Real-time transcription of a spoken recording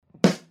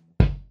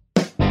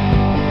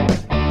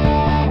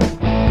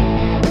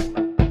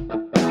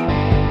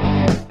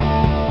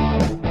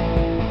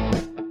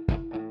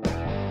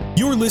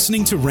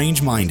listening to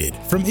Range Minded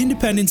from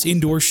Independence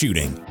Indoor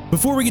Shooting.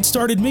 Before we get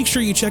started, make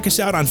sure you check us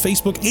out on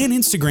Facebook and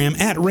Instagram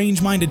at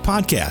Range Minded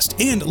Podcast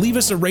and leave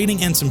us a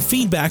rating and some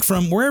feedback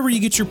from wherever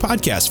you get your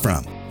podcast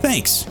from.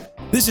 Thanks.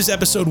 This is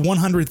episode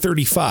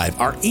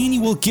 135, our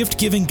annual gift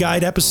giving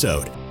guide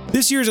episode.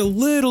 This year is a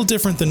little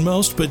different than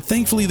most, but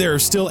thankfully there are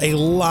still a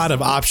lot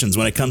of options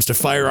when it comes to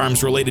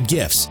firearms-related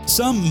gifts.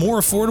 Some more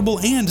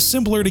affordable and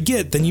simpler to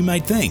get than you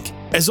might think.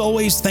 As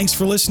always, thanks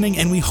for listening,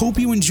 and we hope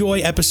you enjoy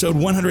episode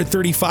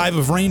 135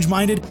 of Range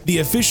Minded, the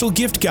official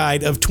gift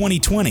guide of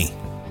 2020.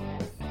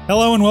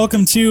 Hello and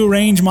welcome to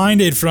Range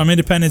Minded from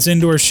Independence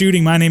Indoor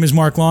Shooting. My name is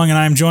Mark Long, and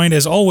I'm joined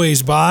as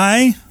always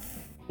by...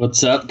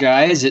 What's up,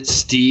 guys? It's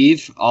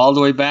Steve, all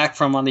the way back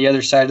from on the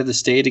other side of the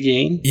state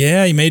again.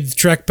 Yeah, you made the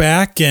trek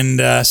back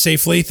and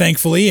safely,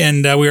 thankfully,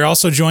 and we are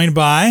also joined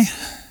by...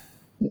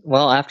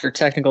 Well, after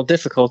technical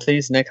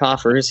difficulties, Nick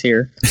Hoffer is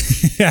here.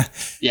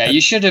 Yeah,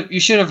 you should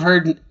have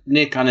heard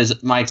Nick on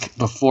his mic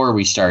before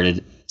we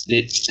started.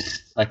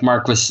 Like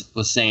Mark was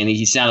saying,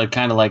 he sounded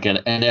kind of like an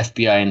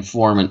FBI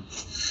informant.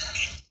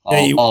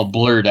 All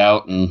blurred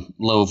out and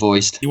low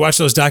voiced. You watch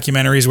those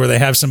documentaries where they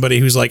have somebody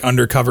who's like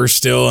undercover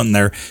still and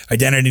their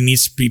identity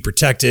needs to be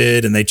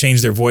protected and they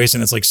change their voice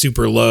and it's like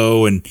super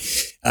low, and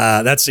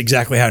that's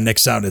exactly how Nick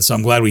sounded. So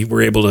I'm glad we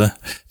were able to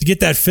get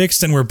that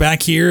fixed, and we're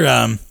back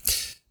here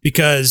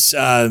because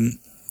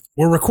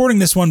we're recording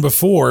this one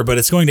before, but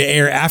it's going to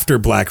air after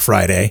Black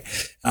Friday.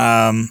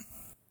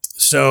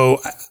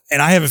 So,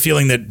 and I have a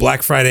feeling that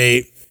Black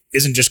Friday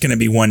isn't just going to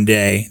be one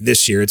day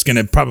this year. It's going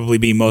to probably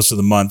be most of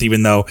the month,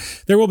 even though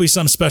there will be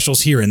some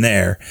specials here and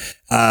there.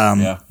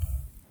 We've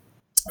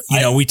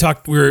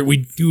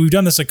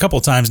done this a couple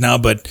times now,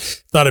 but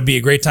thought it'd be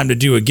a great time to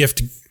do a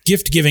gift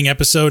giving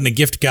episode and a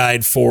gift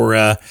guide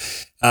for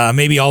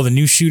maybe all the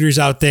new shooters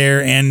out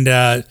there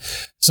and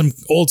some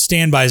old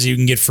standbys you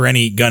can get for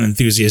any gun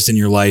enthusiast in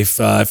your life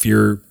if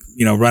you're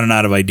running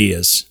out of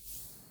ideas.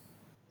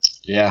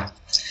 Yeah,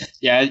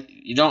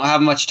 you don't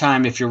have much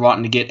time if you're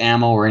wanting to get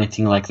ammo or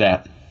anything like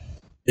that.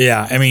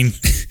 Yeah, I mean,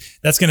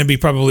 that's going to be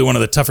probably one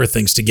of the tougher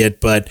things to get,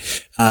 but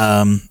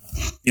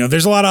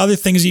there's a lot of other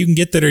things you can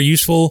get that are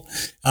useful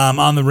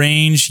on the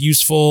range,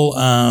 useful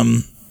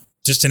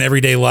just in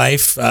everyday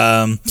life.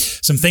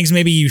 Some things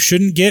maybe you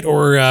shouldn't get,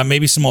 or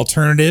maybe some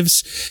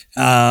alternatives,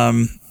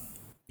 to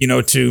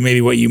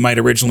maybe what you might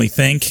originally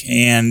think,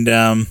 and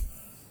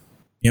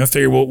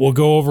we'll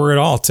go over it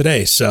all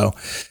today. So.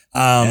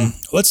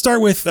 Let's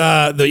start with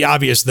the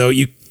obvious, though.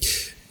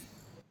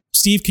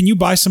 Steve, can you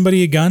buy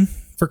somebody a gun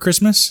for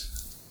Christmas?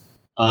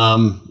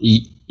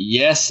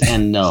 Yes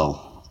and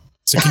no.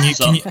 So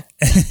can you?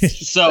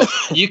 So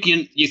you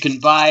can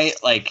buy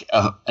like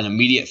an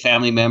immediate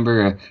family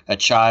member, a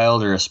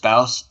child, or a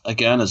spouse a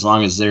gun, as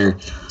long as they're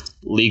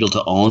legal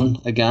to own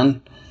a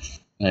gun.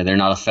 They're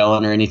not a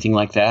felon or anything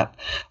like that.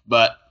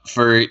 But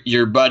for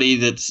your buddy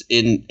that's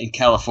in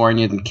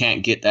California and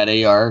can't get that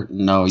AR,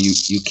 no,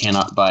 you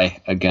cannot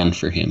buy a gun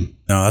for him.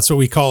 No, that's what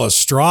we call a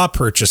straw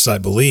purchase, I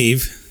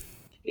believe.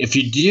 If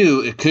you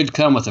do, it could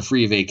come with a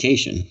free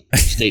vacation,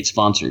 state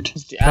sponsored.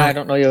 I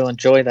don't know you'll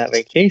enjoy that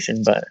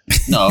vacation, but...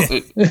 No,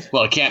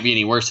 it can't be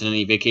any worse than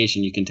any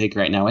vacation you can take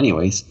right now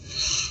anyways.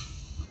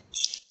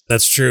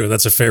 That's true.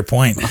 That's a fair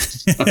point.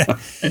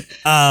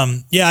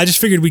 I just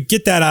figured we'd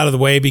get that out of the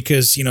way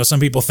because, some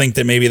people think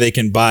that maybe they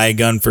can buy a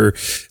gun for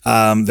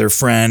their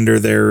friend or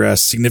their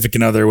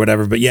significant other or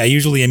whatever. But yeah,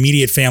 usually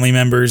immediate family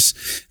members.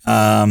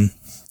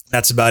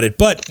 That's about it.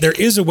 But there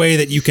is a way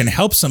that you can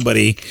help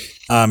somebody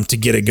to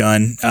get a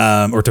gun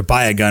or to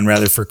buy a gun,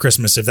 rather, for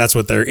Christmas if that's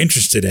what they're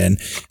interested in.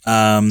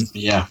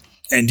 Yeah.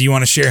 And do you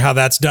want to share how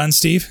that's done,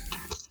 Steve?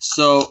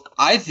 So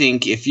I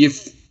think if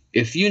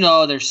you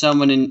know there's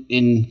someone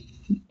in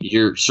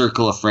your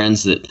circle of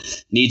friends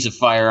that needs a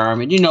firearm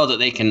and you know that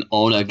they can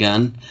own a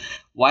gun,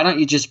 why don't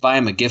you just buy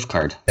them a gift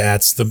card?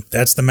 That's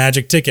the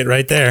magic ticket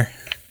right there.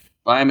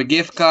 Buy them a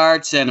gift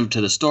card, send them to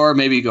the store,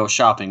 maybe go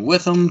shopping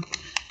with them,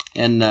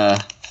 and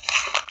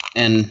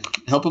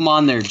help them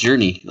on their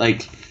journey.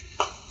 Like,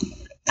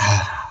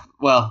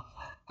 well,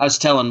 I was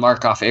telling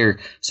Mark off air,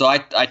 so I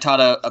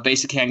taught a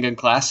basic handgun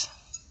class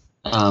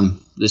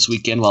this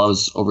weekend while I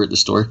was over at the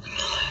store.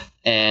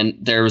 And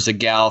there was a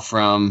gal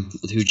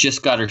who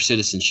just got her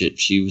citizenship.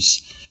 She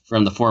was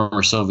from the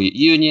former Soviet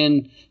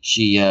Union.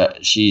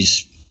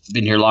 She's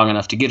been here long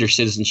enough to get her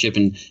citizenship,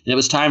 and it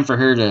was time for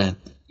her to,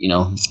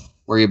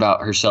 worry about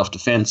her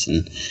self-defense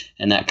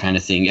and that kind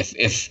of thing.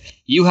 If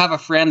you have a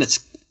friend that's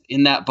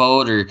in that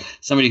boat, or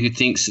somebody who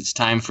thinks it's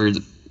time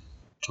to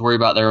worry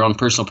about their own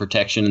personal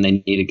protection and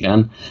they need a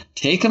gun,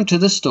 take them to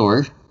the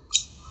store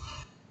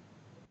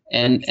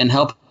and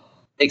help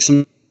make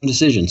some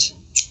decisions.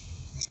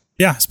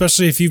 Yeah,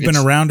 especially if you've been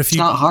around. It's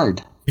not hard.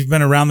 If you've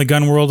been around the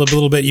gun world a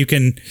little bit, you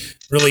can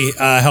really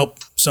help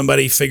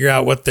somebody figure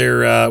out what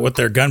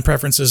their gun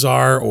preferences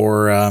are,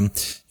 or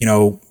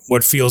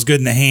what feels good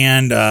in the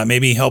hand.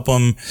 Maybe help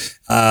them,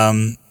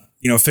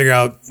 figure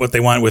out what they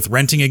want with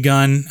renting a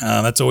gun.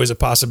 That's always a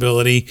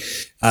possibility.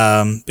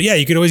 But yeah,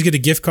 you could always get a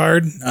gift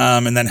card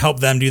and then help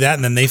them do that,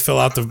 and then they fill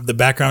out the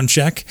background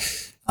check.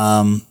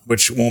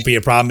 which won't be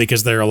a problem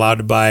because they're allowed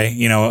to buy,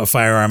 a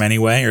firearm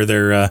anyway, or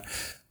they're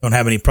don't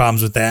have any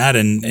problems with that,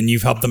 and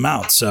you've helped them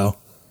out. So,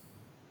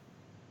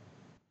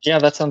 yeah,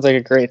 that sounds like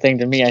a great thing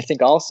to me. I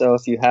think also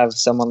if you have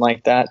someone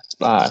like that,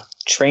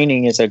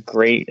 training is a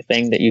great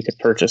thing that you could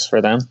purchase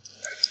for them.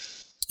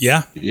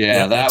 Yeah,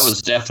 that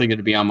was definitely going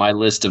to be on my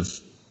list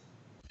of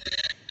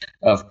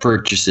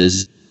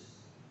purchases.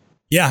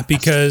 Yeah,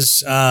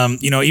 because,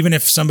 even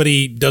if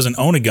somebody doesn't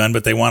own a gun,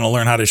 but they want to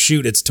learn how to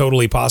shoot, it's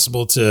totally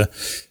possible to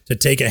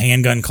take a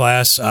handgun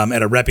class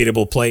at a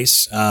reputable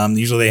place.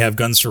 Usually they have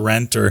guns for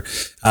rent, or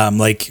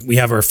like we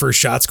have our First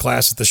Shots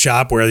class at the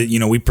shop where,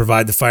 we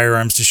provide the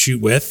firearms to shoot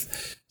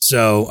with.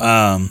 So,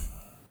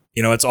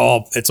 it's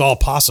all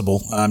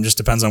possible. Just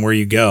depends on where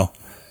you go,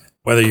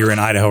 whether you're in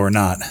Idaho or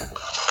not.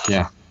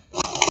 Yeah.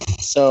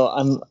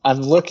 So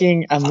I'm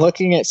looking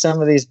at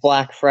some of these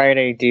Black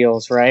Friday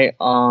deals, right,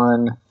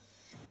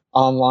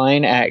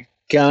 online at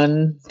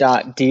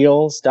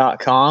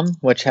gun.deals.com,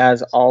 which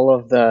has all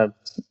of the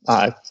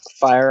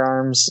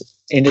firearms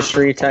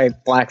industry type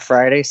Black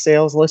Friday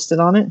sales listed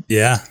on it.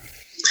 Yeah.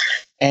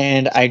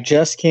 And I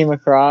just came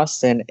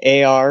across an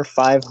AR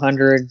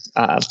 500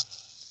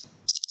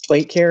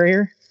 plate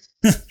carrier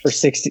for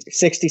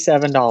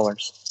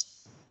 $67.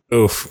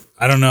 Oof.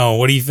 I don't know.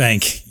 What do you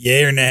think?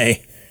 Yay or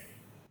nay?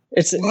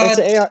 It's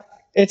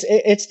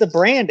the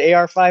brand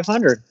AR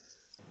 500.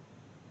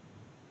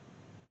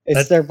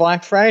 It's their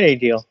Black Friday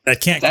deal.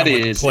 That can't come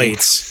with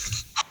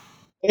plates.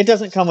 It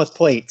doesn't come with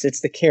plates.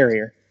 It's the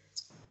carrier.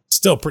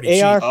 Still pretty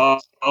cheap.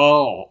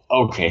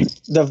 Okay.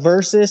 The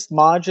Versus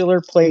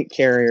modular plate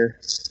carrier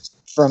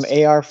from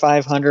AR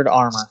 500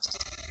 Armor.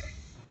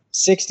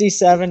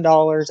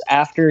 $67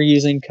 after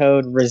using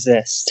code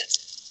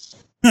RESIST.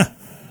 Huh.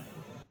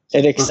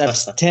 It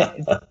accepts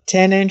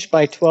 10-inch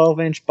by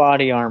 12-inch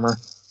body armor.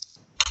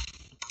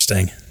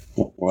 Interesting.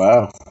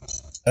 Wow.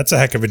 That's a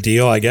heck of a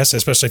deal, I guess,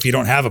 especially if you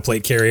don't have a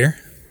plate carrier.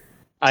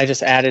 I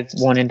just added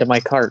one into my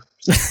cart.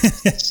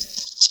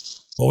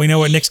 Well, we know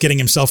what Nick's getting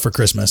himself for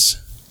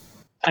Christmas.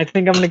 I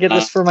think I'm going to get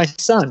this for my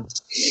son.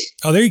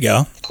 Oh, there you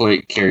go.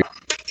 Plate carrier.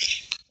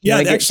 Yeah,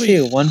 actually,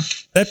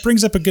 that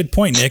brings up a good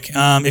point, Nick.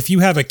 If you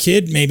have a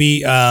kid,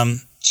 maybe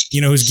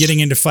who's getting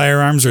into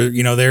firearms, or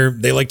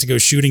they like to go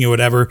shooting or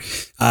whatever,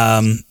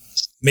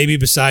 maybe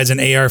besides an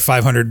AR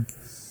 500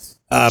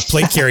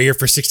 plate carrier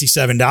for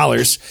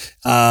 $67,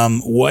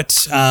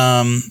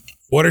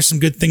 what are some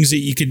good things that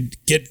you could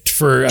get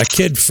for a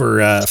kid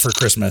for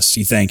Christmas,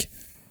 you think?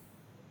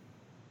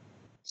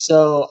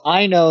 So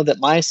I know that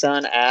my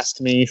son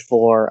asked me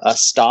for a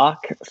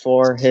stock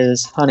for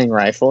his hunting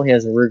rifle. He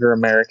has a Ruger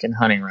American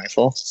hunting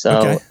rifle. So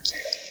okay.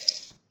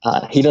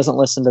 He doesn't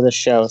listen to the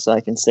show, so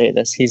I can say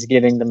this. He's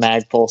getting the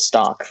Magpul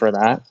stock for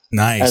that.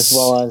 Nice.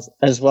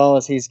 As well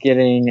as he's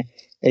getting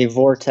a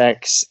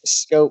Vortex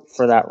scope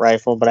for that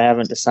rifle, but I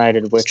haven't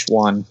decided which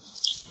one.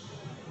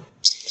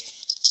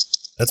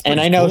 That's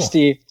and I know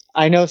Steve.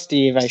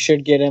 I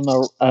should get him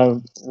a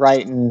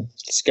Riton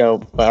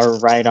scope or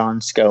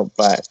Riton scope,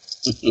 but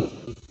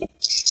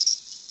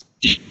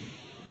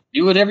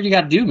do whatever you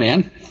got to do,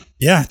 man.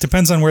 Yeah, it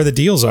depends on where the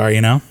deals are,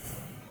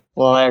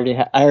 Well, I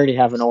already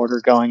have an order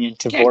going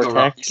into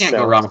Vortex. You can't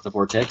go wrong with the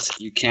Vortex.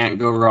 You can't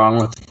go wrong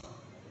with.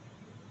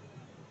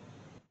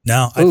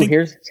 No, I think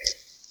here's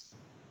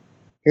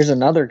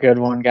another good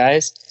one,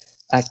 guys.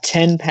 A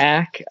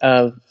 10-pack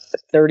of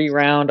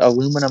 30-round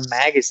aluminum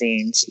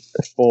magazines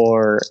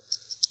for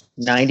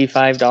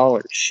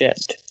 $95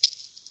 shipped.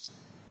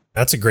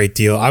 That's a great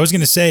deal. I was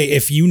going to say,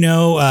 if you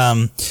know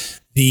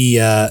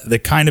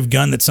the kind of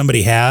gun that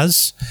somebody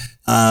has,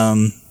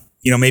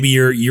 maybe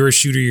you're a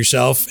shooter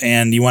yourself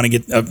and you want to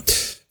get a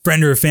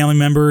friend or a family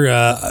member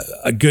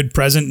a good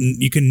present,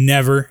 and you can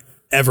never,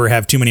 ever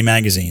have too many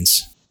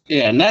magazines.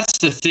 Yeah, and that's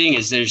the thing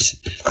is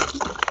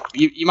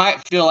you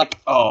might feel like,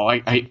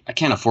 I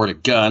can't afford a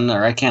gun,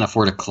 or I can't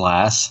afford a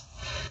class,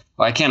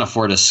 or I can't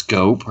afford a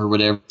scope or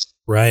whatever.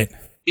 Right.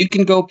 You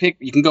can go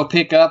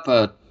pick up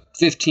a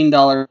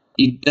 $15.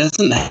 It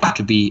doesn't have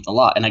to be a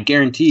lot, and I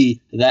guarantee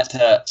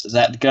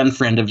that gun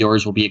friend of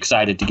yours will be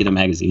excited to get a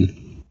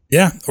magazine.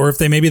 Yeah, or if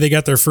they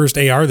got their first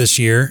AR this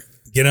year,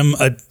 get them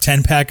a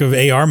 10-pack of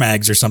AR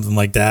mags or something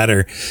like that.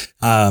 Or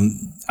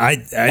I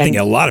think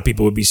a lot of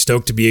people would be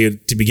stoked to be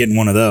getting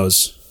one of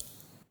those.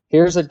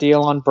 Here's a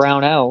deal on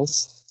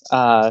Brownells: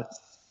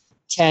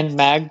 10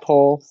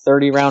 Magpul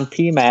 30-round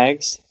P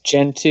mags,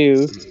 Gen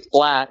 2,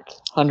 black,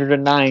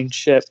 109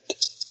 shipped.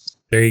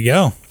 There you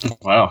go.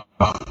 Wow.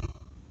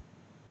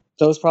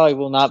 Those probably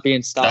will not be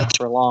in stock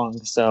for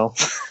long, so.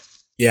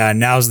 Yeah,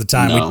 now's the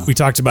time. No. We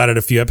talked about it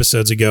a few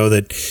episodes ago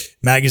that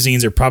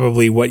magazines are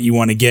probably what you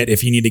want to get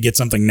if you need to get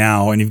something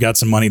now and you've got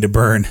some money to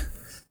burn.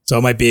 So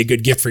it might be a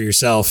good gift for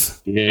yourself.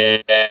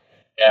 Yeah.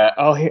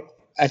 Oh,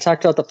 I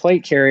talked about the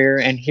plate carrier,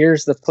 and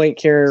here's the plate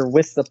carrier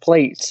with the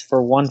plates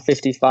for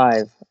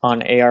 $155 on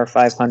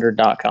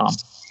AR500.com.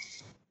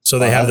 So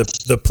they have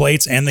the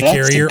plates and the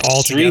carrier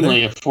all together?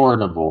 Extremely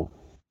affordable.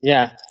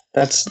 Yeah,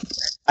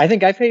 I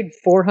think I paid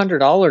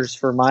 $400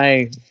 for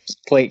my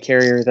plate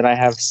carrier that I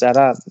have set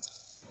up.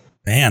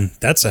 Man,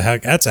 that's a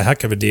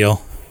heck of a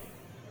deal.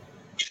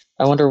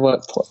 I wonder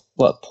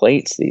what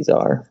plates these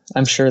are.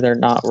 I'm sure they're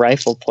not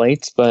rifle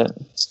plates, but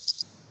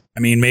I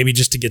mean, maybe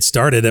just to get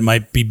started, it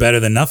might be better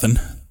than nothing.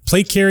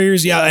 Plate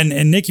carriers, yeah,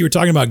 and Nick, you were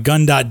talking about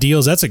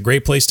gun.deals. That's a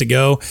great place to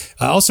go.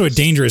 Also a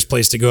dangerous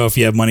place to go if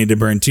you have money to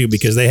burn too,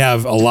 because they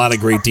have a lot of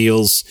great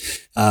deals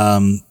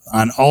on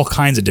all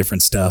kinds of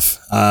different stuff.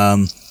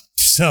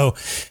 So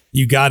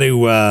you got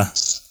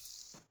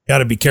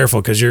to be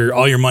careful because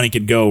all your money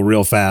could go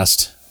real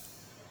fast.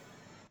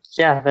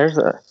 yeah, there's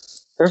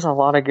a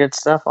lot of good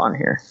stuff on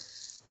here.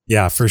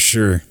 Yeah, for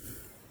sure.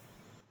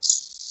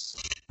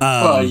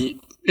 Well,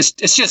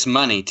 it's just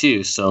money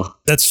too, so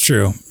That's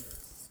true.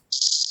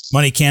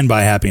 Money can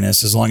buy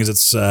happiness as long as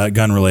it's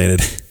gun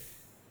related.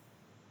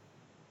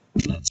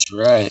 that's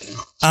right.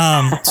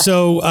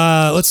 So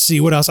let's see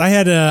what else. I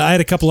had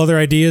a couple other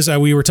ideas.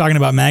 We were talking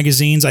about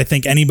magazines. I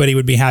think anybody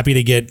would be happy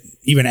to get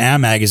even a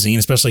magazine,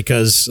 especially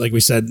because, like we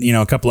said,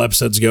 a couple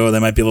episodes ago, they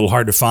might be a little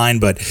hard to find.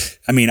 But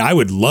I mean, I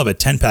would love a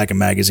 10-pack of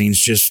magazines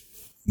just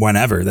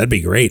whenever. That'd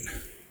be great.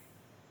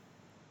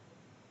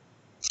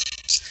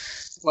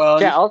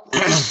 Well, Yeah,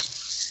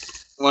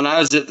 when I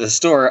was at the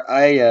store,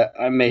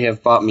 I may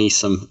have bought me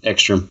some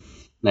extra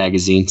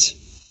magazines.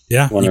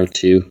 Yeah, one or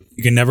two.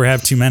 You can never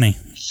have too many.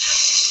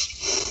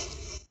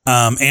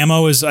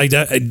 Ammo is, I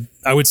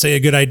would say, a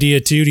good idea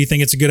too. Do you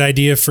think it's a good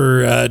idea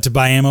for to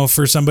buy ammo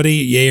for somebody?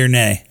 Yay or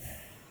nay?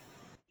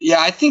 Yeah,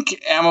 I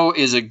think ammo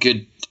is a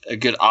good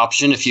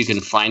option if you can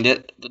find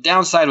it. The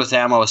downside with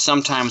ammo is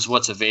sometimes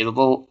what's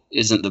available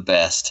isn't the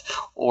best,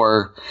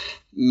 or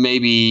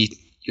maybe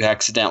you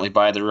accidentally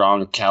buy the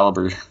wrong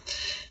caliber.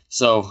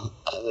 So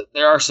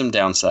there are some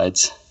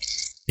downsides.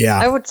 Yeah,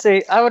 I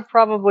would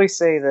probably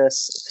say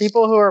this.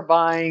 People who are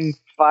buying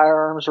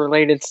firearms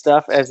related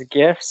stuff as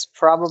gifts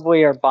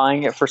probably are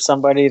buying it for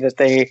somebody that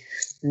they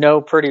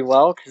know pretty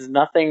well, because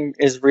nothing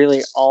is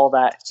really all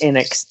that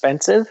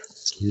inexpensive.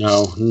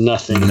 No,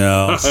 nothing.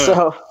 No.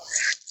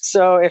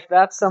 So if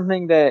that's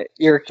something that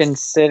you're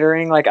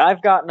considering, like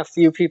I've gotten a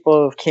few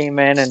people who came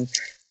in and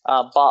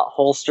bought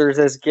holsters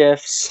as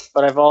gifts,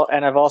 but I've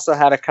also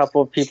had a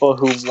couple of people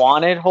who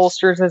wanted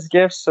holsters as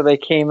gifts, so they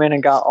came in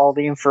and got all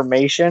the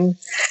information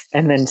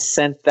and then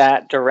sent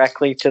that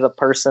directly to the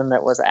person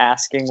that was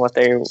asking what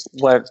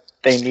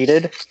they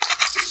needed.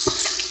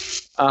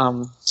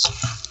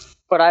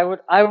 But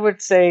I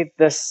would say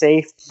the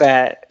safe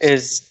bet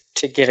is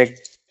to get a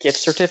gift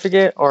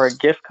certificate or a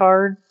gift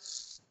card,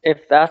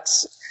 if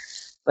that's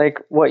like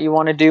what you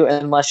want to do,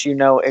 unless you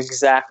know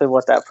exactly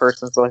what that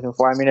person's looking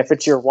for. I mean, if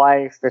it's your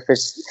wife, if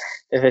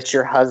it's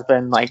your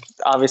husband, like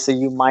obviously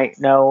you might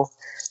know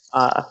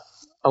a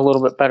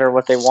little bit better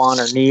what they want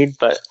or need,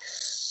 but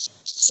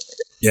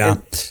yeah.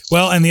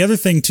 Well, and the other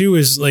thing too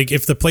is, like,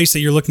 if the place that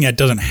you're looking at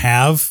doesn't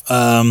have,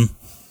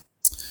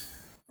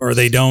 or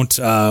they don't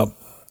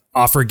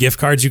offer gift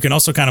cards, you can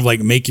also kind of like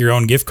make your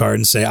own gift card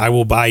and say, I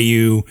will buy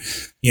you,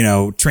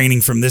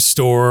 training from this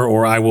store,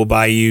 or I will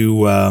buy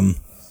you, a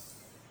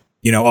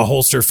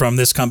holster from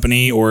this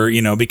company, or,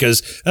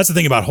 because that's the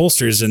thing about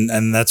holsters.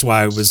 And that's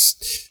why I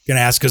was going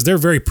to ask, because they're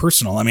very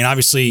personal. I mean,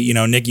 obviously,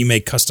 Nick, you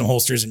make custom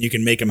holsters and you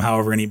can make them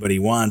however anybody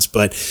wants.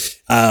 But,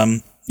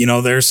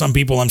 there are some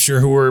people I'm sure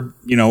who are,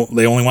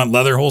 they only want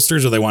leather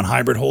holsters, or they want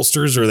hybrid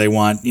holsters, or they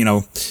want,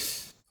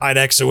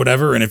 Kydex or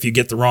whatever. And if you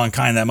get the wrong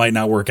kind, that might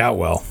not work out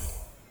well.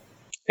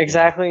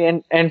 Exactly.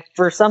 And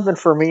for something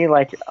for me,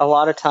 like a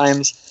lot of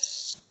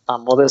times,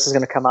 this is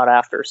going to come out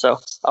after, so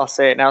I'll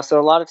say it now. So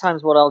a lot of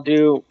times what I'll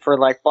do for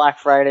like Black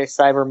Friday,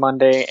 Cyber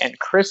Monday, and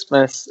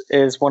Christmas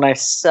is when I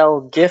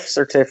sell gift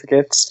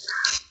certificates,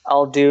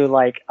 I'll do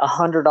like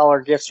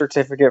 $100 gift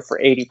certificate for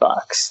 $80.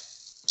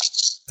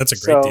 That's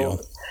a great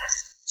deal.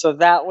 So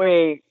that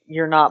way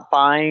you're not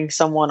buying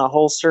someone a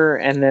holster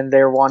and then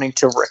they're wanting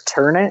to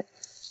return it,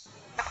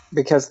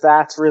 because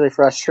that's really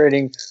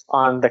frustrating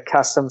on the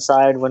custom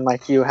side when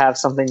like you have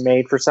something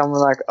made for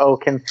someone, like,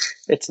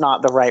 it's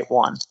not the right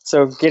one.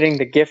 So getting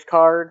the gift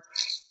card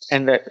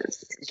and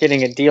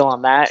getting a deal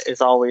on that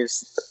is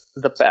always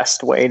the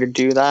best way to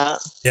do that.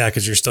 Yeah,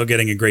 because you're still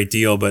getting a great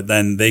deal, but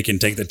then they can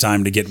take the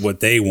time to get what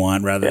they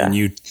want rather than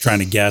you trying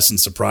to guess and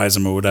surprise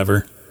them or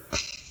whatever.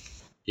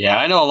 Yeah,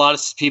 I know a lot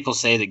of people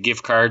say that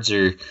gift cards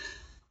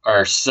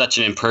are such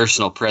an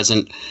impersonal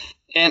present.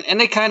 And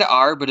they kind of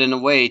are, but in a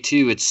way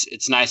too,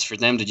 it's nice for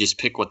them to just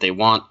pick what they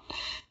want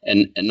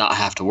and not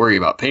have to worry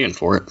about paying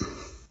for it.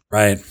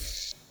 Right.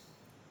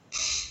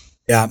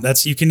 Yeah,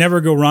 you can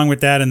never go wrong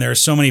with that. And there are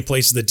so many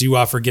places that do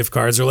offer gift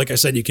cards, or like I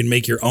said, you can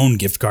make your own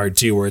gift card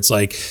too, where it's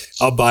like,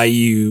 I'll buy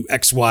you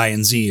X, Y,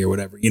 and Z or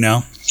whatever,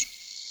 Yeah,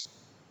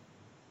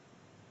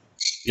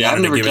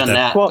 I've never done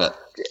that. Well,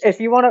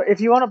 if you want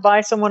to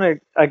buy someone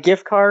a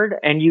gift card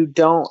and you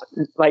don't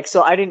like,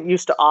 so I didn't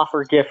used to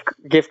offer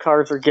gift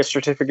cards or gift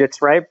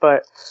certificates, right?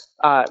 But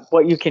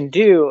what you can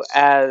do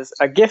as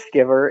a gift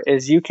giver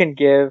is you can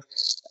give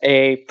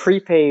a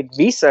prepaid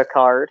Visa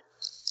card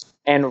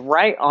and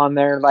write on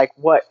there like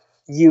what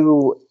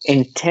you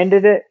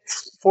intended it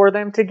for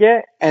them to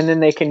get, and then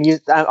they can use,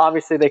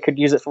 obviously they could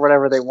use it for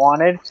whatever they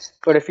wanted.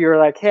 But if you were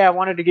like, hey, I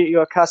wanted to get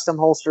you a custom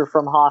holster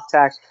from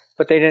Hoftac,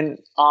 but they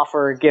didn't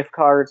offer a gift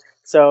card,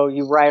 so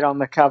you write on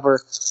the cover,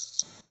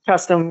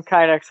 custom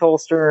Kydex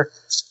holster,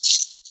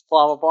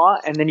 blah, blah, blah,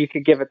 and then you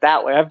could give it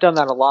that way. I've done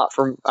that a lot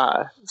from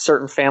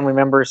certain family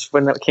members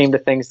when it came to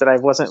things that I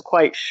wasn't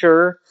quite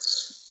sure.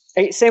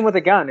 Same with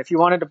a gun. If you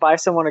wanted to buy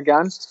someone a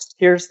gun,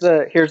 here's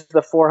the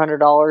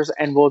 $400,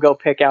 and we'll go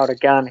pick out a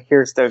gun.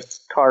 Here's the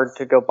card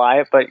to go buy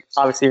it. But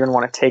obviously, you're going to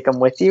want to take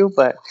them with you.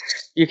 But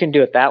you can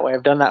do it that way.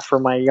 I've done that for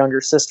my younger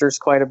sisters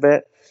quite a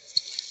bit.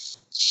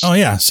 Oh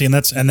yeah, see,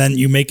 and then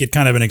you make it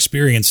kind of an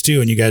experience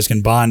too, and you guys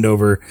can bond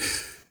over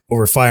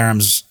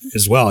firearms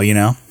as well. You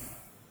know.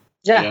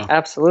 Yeah,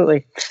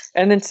 absolutely.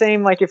 And then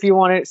same, like if you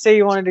wanted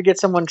to get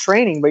someone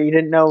training, but you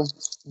didn't know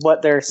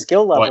what their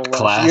skill level was. What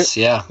class,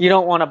 You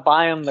don't want to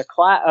buy them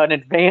an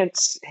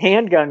advanced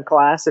handgun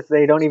class if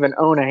they don't even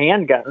own a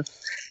handgun.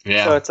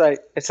 Yeah. So it's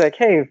like,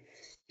 hey,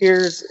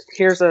 here's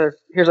a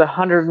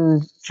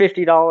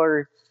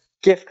 $150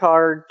 gift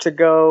card to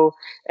go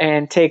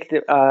and take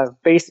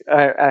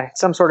the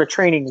some sort of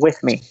training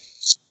with me.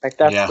 Like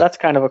that's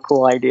kind of a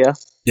cool idea.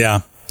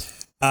 Yeah.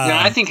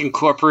 I think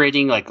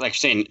incorporating, like you're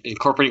saying,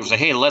 say,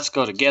 hey, let's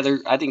go together.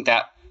 I think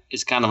that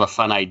is kind of a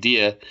fun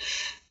idea,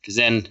 because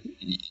then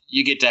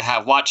you get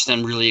to watch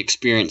them really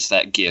experience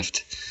that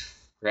gift,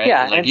 right?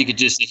 Yeah, like you could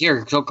just say,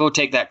 here, go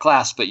take that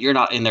class, but you're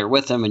not in there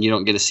with them, and you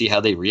don't get to see how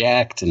they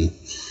react. And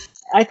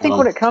I think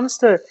when it comes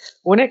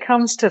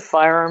to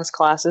firearms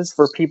classes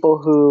for people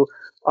who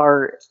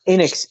are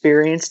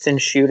inexperienced in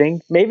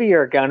shooting, maybe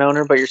you're a gun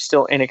owner, but you're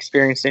still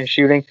inexperienced in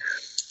shooting.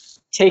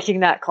 Taking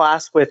that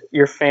class with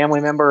your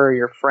family member or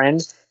your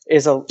friend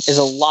is a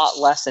lot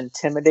less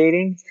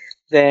intimidating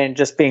than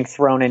just being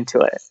thrown into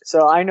it.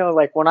 So I know,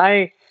 like when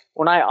I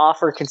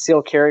offer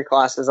concealed carry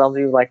classes, I'll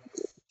do like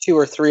 2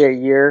 or 3 a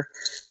year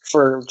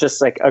for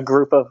just like a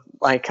group of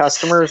my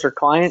customers or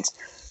clients.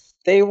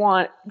 They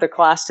want the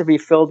class to be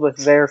filled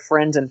with their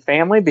friends and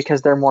family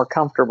because they're more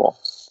comfortable.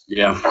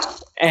 Yeah.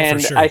 And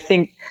sure. I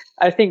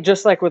think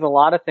just like with a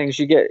lot of things,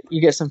 you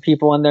get some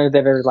people in there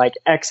that are like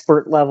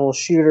expert level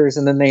shooters,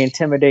 and then they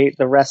intimidate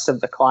the rest of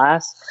the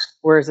class.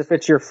 Whereas if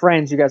it's your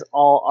friends, you guys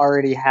all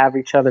already have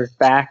each other's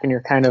back, and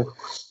you're kind of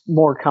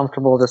more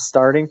comfortable just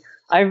starting.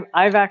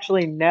 I've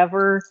actually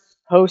never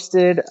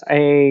hosted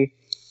a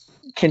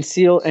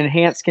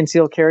enhanced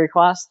concealed carry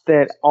class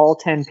that all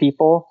 10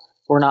 people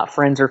were not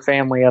friends or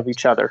family of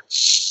each other.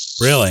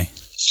 Really?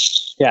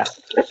 Yeah.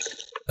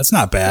 That's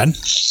not bad.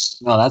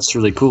 No, that's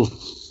really cool.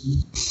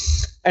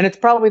 And it's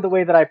probably the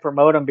way that I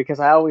promote them, because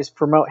I always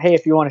promote, hey,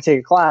 if you want to take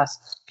a class,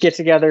 get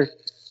together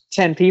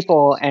 10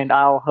 people and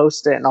I'll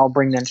host it and I'll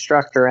bring the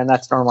instructor. And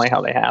that's normally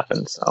how they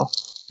happen. So,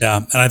 yeah.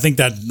 And I think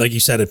that, like you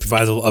said, it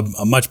provides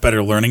a much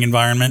better learning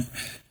environment.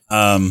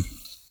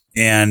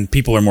 And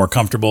people are more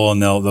comfortable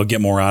and they'll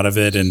get more out of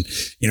it. And,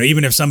 you know,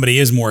 even if somebody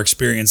is more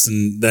experienced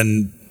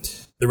than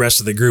the rest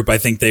of the group, I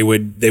think they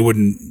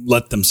wouldn't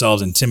let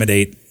themselves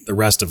intimidate the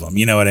rest of them.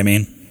 You know what I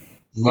mean?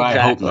 Well,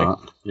 Exactly. I hope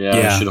not.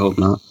 Yeah, I should hope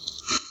not.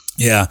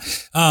 Yeah.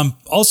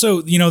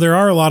 Also, you know, there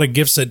are a lot of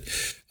gifts that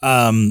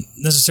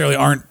necessarily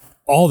aren't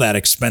all that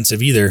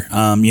expensive either.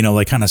 You know,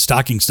 like kind of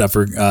stocking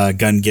stuffer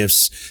gun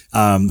gifts.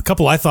 A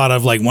couple I thought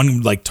of, like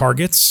one like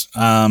targets.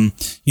 You know,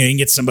 you can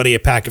get somebody a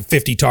pack of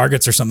 50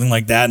 targets or something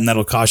like that, and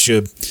that'll cost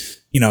you,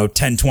 you know,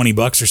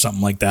 $10-$20 or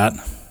something like that.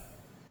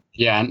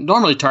 Yeah, and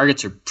normally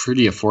targets are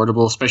pretty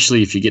affordable,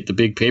 especially if you get the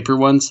big paper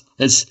ones.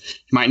 You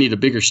might need a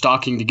bigger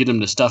stocking to get them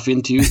to stuff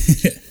into.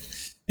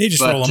 You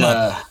just roll them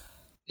up.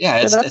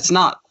 Yeah, it's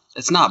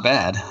not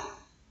bad.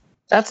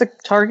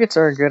 Targets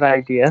are a good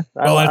idea.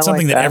 Well, it's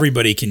something that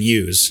everybody can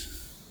use.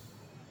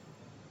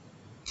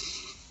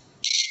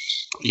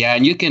 Yeah,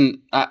 and you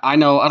can. I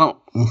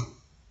know.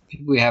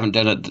 We haven't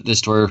done it at this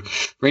store.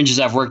 Ranges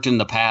I've worked in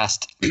the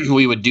past,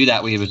 we would do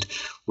that. We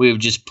would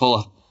just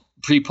pull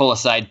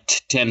aside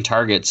 10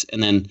 targets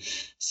and then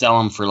sell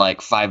them for like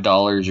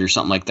 $5 or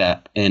something like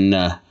that, and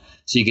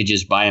so you could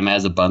just buy them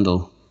as a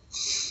bundle.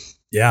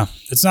 Yeah,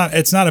 it's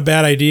not a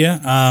bad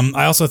idea.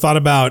 I also thought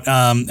about,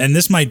 and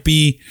this might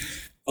be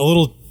a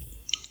little.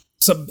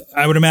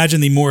 I would imagine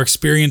the more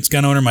experienced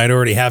gun owner might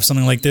already have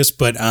something like this,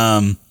 but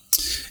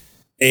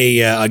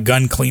a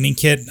gun cleaning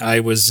kit.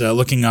 I was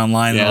looking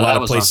online, and a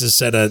lot of places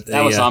said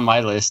that was on my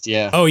list.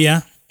 Yeah. Oh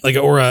yeah, like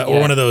or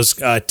one of those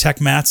tech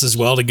mats as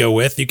well to go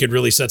with. You could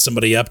really set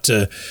somebody up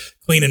to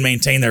clean and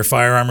maintain their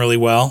firearm really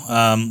well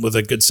with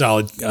a good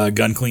solid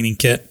gun cleaning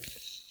kit.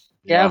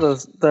 Yeah,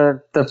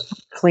 the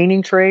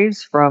cleaning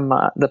trays from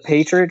the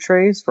Patriot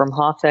trays from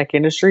Hoftac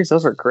Industries,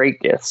 those are great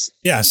gifts.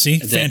 Yeah, see,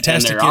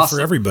 fantastic gift awesome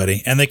for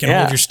everybody, and they can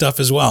hold your stuff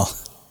as well.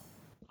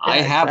 Yeah,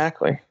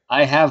 exactly.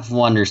 I have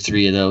 1 or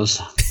 3 of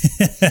those.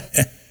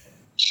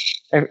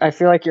 I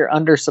feel like you're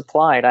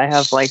undersupplied.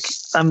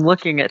 I'm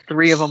looking at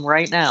 3 of them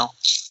right now.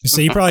 So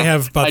you probably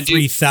have about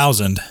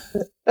 3,000.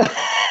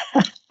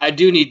 I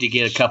do need to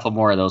get a couple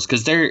more of those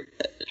because they're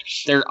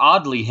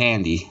oddly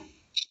handy.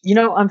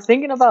 I'm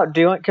thinking about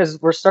doing, because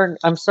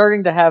I'm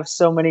starting to have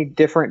so many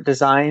different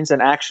designs,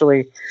 and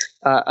actually,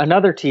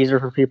 another teaser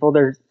for people.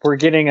 We're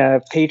getting a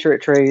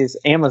Patriot Trays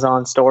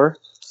Amazon store,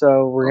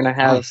 so we're gonna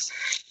have nice.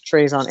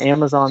 trays on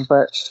Amazon.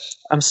 But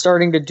I'm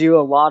starting to do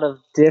a lot of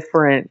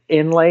different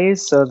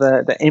inlays, so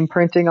the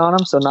imprinting on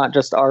them, so not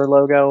just our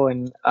logo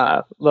and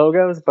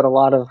logos, but a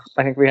lot of.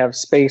 I think we have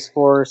Space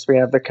Force, we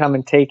have the Come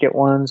and Take It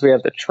ones, we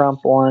have the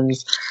Trump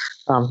ones.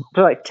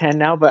 They're like 10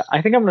 now, but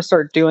I think I'm gonna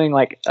start doing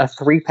like a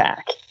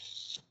 3-pack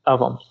of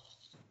them.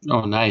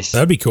 Oh, nice.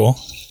 That'd be cool.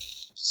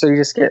 So you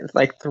just get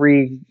like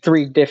three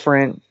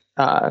different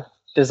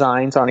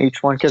designs on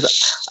each one.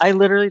 Because I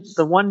literally,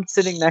 the one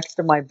sitting next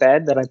to my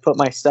bed that I put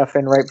my stuff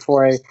in right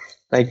before I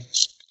like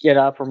get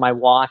up, or my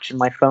watch and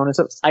my phone and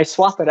stuff, I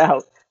swap it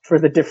out for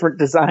the different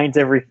designs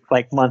every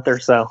like month or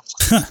so.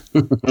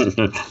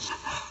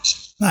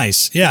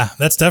 Nice. Yeah,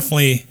 that's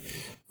definitely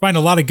find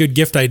a lot of good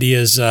gift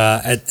ideas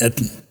at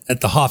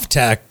the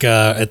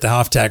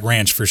Hoftac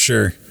Ranch for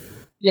sure.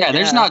 Yeah,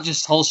 there's not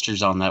just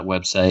holsters on that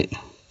website.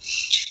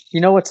 You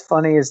know what's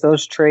funny is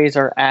those trays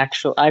are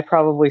actually, I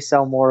probably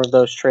sell more of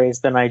those trays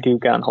than I do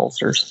gun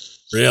holsters.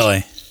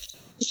 Really?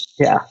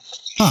 Yeah.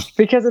 Huh.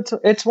 Because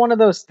it's one of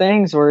those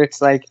things where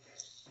it's like,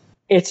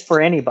 it's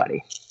for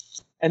anybody.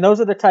 And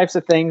those are the types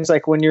of things,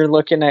 like when you're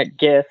looking at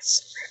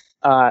gifts,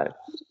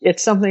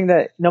 it's something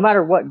that no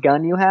matter what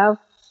gun you have,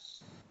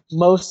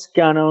 most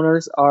gun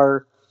owners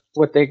are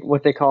what they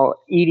call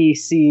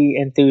EDC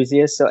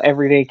enthusiasts, so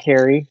everyday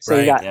carry. So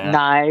Right,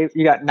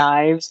 you got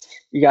knives,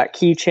 you got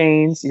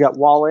keychains, you got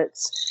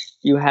wallets,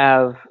 you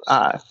have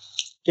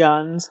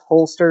guns,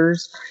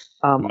 holsters,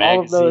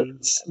 all of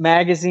those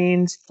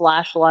magazines,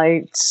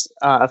 flashlights,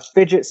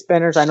 fidget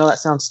spinners. I know that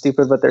sounds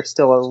stupid, but they're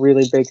still a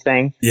really big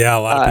thing. Yeah,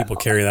 a lot of people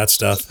carry that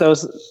stuff.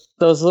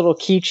 Those little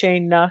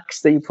keychain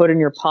knucks that you put in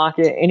your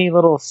pocket, any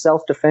little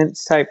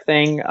self-defense type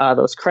thing,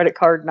 those credit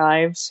card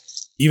knives.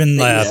 Even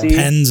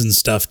pens and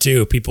stuff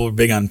too. People are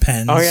big on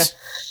pens. Oh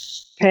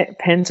yeah,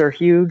 pens are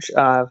huge.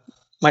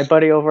 My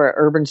buddy over at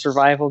Urban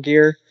Survival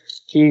Gear,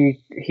 he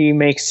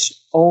makes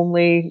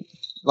only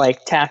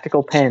like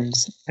tactical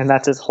pens, and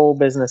that's his whole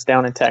business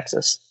down in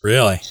Texas.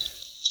 Really?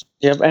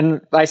 Yep.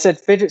 And I said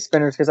fidget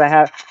spinners because I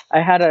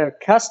had a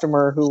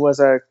customer who was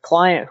a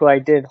client who I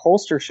did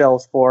holster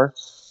shells for.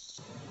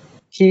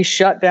 He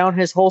shut down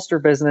his holster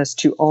business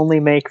to only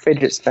make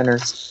fidget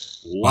spinners.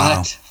 What?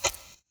 Wow.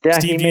 Yeah,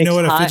 Steve, do you know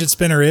what a fidget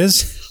spinner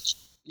is?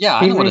 Yeah,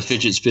 I know what a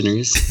fidget spinner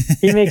is.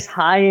 He makes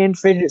high-end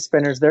fidget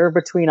spinners. They're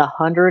between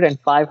 $100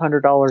 and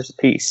 $500 a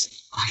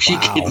piece. Are you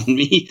kidding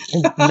me?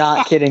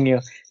 Not kidding you.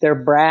 They're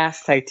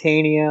brass,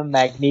 titanium,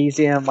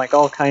 magnesium, like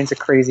all kinds of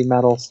crazy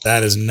metals.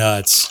 That is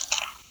nuts.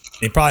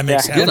 He probably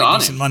makes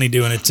decent money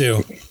doing it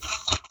too.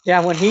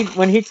 Yeah,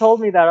 when he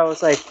told me that, I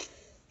was like,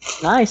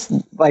 nice.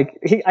 Like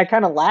I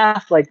kind of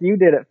laughed like you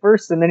did at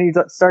first, and then he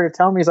started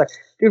telling me, he's like,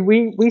 dude,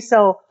 we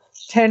sell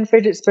 10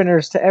 fidget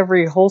spinners to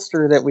every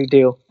holster that we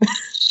do.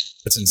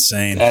 That's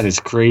insane. That is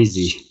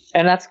crazy.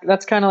 And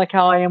that's kind of like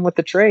how I am with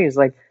the trays.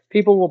 Like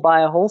people will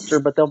buy a holster,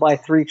 but they'll buy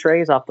 3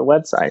 trays off the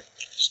website.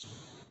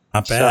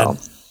 Not bad.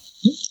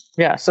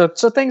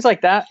 So things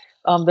like that.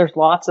 There's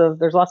lots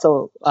of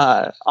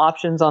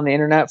options on the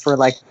internet for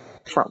like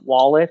different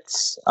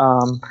wallets.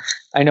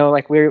 I know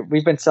like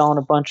we've been selling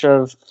a bunch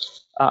of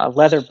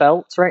leather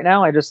belts right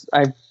now. I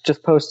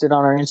just posted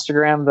on our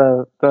Instagram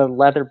the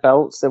leather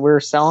belts that we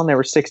were selling. They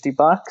were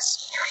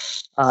 $60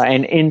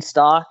 and in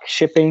stock,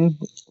 shipping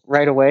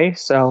right away.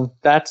 So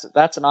that's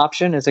an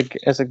option as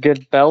a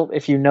good belt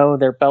if you know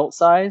their belt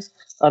size.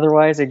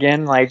 Otherwise,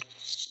 again, like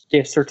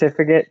gift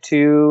certificate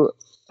to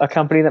a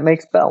company that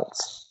makes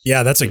belts.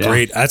 Yeah, that's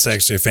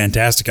actually a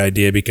fantastic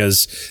idea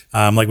because,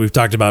 like we've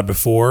talked about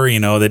before, you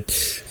know, that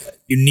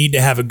you need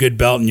to have a good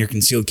belt in your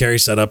concealed carry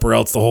setup or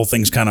else the whole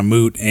thing's kind of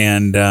moot.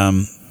 And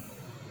a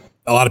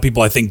lot of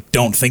people, I think,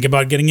 don't think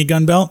about getting a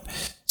gun belt.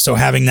 So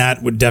having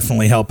that would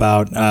definitely help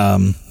out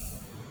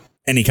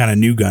any kind of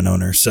new gun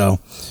owner. So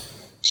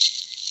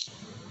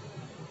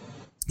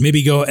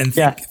maybe go and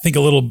think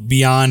a little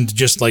beyond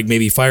just like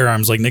maybe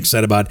firearms, like Nick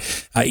said about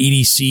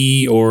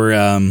EDC or,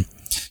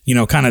 you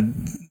know, kind of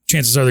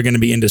chances are they're going to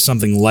be into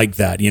something like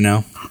that, you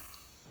know?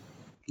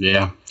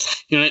 Yeah.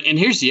 You know, and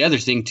here's the other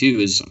thing too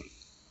is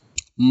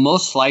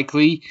most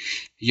likely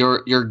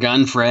your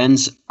gun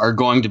friends are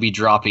going to be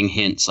dropping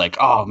hints like,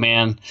 oh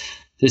man,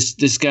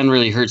 this gun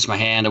really hurts my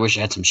hand. I wish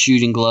I had some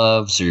shooting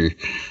gloves, or,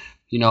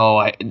 you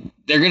know,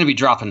 they're going to be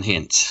dropping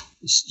hints.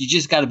 You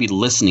just got to be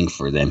listening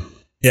for them.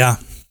 Yeah.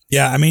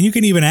 Yeah, I mean, you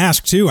can even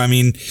ask too. I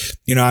mean,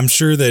 you know, I'm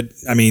sure that,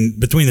 I mean,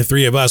 between the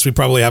three of us, we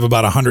probably have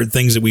about 100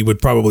 things that we would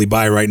probably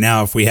buy right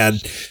now if we had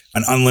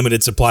an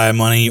unlimited supply of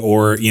money,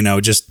 or, you know,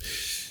 just,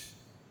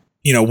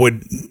 you know,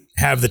 would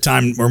have the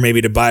time or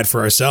maybe to buy it for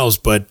ourselves,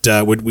 but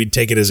we'd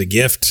take it as a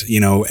gift, you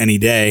know, any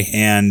day.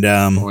 And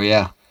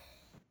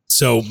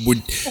so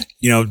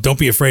you know, don't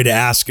be afraid to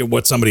ask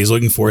what somebody's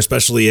looking for,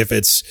 especially if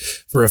it's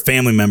for a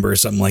family member or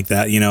something like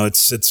that. You know,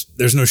 it's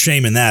there's no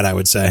shame in that, I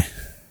would say.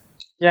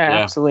 Yeah,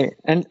 absolutely.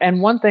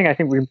 And one thing I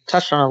think we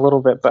touched on a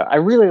little bit, but I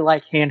really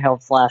like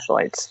handheld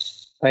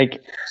flashlights.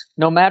 Like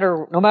no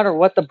matter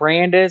what the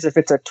brand is, if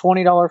it's a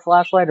 $20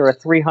 flashlight or a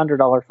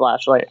 $300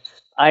 flashlight,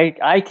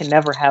 I can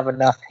never have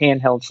enough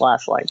handheld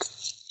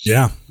flashlights.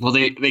 Yeah. Well,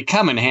 they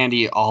come in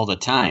handy all the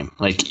time.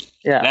 Like,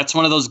 Yeah. that's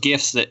one of those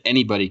gifts that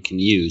anybody can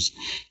use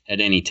at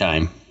any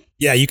time.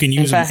 Yeah, you can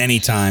use them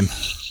anytime.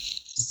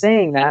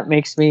 Saying that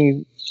makes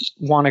me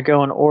want to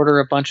go and order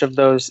a bunch of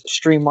those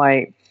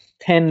Streamlight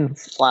pen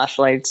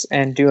flashlights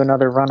and do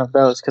another run of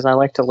those because I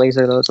like to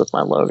laser those with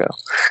my logo.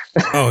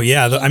 Oh,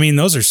 yeah. I mean,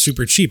 those are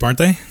super cheap, aren't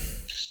they?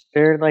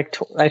 They're like,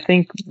 I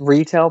think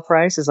retail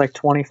price is like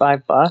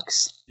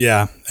 $25.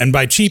 Yeah. And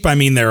by cheap, I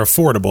mean they're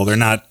affordable. They're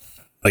not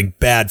like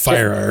bad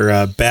fire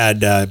or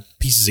bad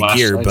pieces of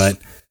gear, but...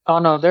 Oh,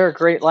 no, they're a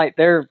great light.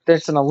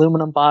 There's an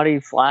aluminum body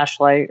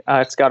flashlight.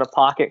 It's got a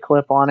pocket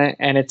clip on it,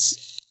 and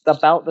it's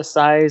about the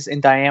size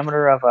and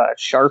diameter of a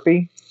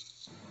Sharpie.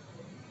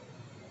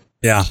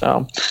 Yeah.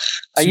 So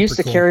I used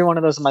to carry one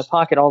of those in my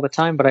pocket all the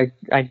time, but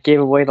I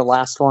gave away the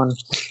last one.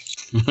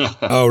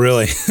 Oh,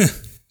 really?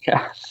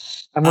 Yeah.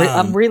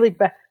 I'm really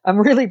bad. I'm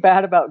really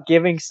bad about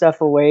giving stuff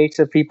away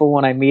to people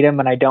when I meet them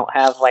and I don't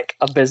have like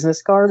a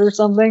business card or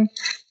something.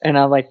 And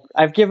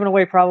I've given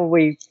away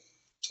probably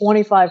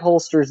 25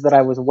 holsters that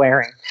I was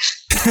wearing.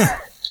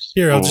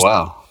 Here,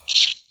 wow.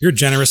 You're a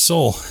generous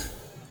soul.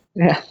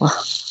 Yeah. Well,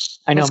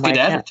 I know. That's good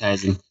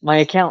advertising. My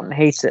accountant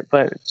hates it,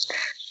 but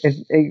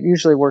it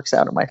usually works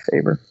out in my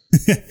favor.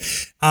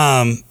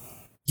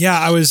 Yeah,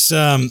 I was,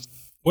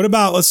 what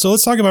about, let's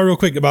talk about real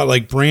quick about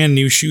like brand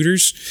new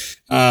shooters.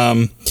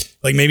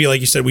 Like maybe, like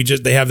you said,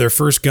 they have their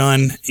first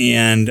gun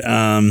and,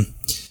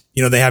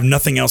 they have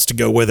nothing else to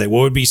go with it.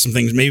 What would be some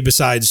things, maybe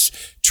besides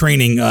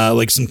training,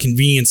 like some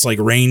convenience, like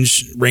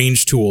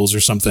range tools or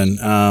something?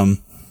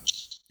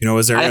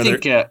 Is there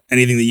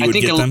anything that you would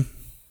get them?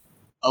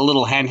 A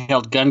little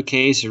handheld gun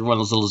case or one of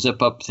those little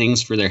zip up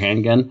things for their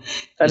handgun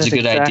is a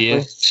good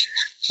idea.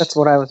 That's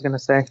what I was going to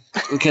say.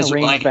 Because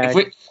like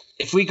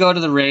if we go to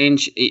the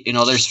range,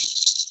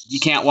 you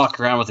can't walk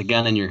around with a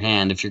gun in your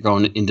hand if you're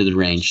going into the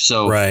range.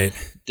 So right.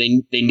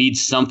 They need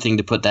something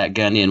to put that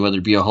gun in, whether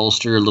it be a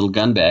holster or a little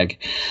gun bag.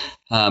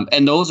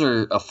 And those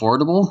are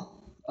affordable.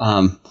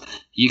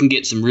 You can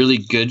get some really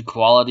good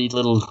quality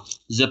little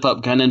zip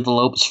up gun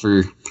envelopes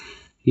for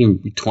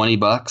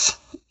 $20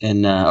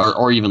 and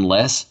or even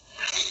less.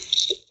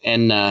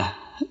 And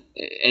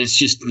it's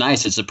just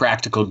nice. It's a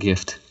practical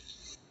gift.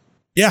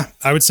 Yeah,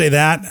 I would say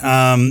that.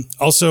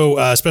 Also,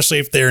 especially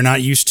if they're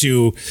not used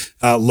to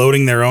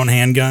loading their own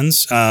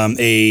handguns,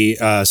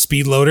 a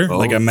speed loader,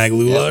 like a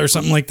Maglula or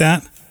something like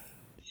that.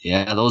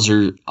 Yeah, those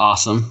are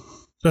awesome.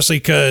 Especially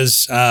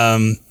because,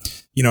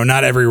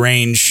 not every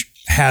range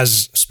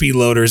has speed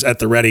loaders at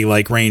the ready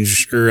like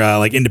range or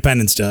like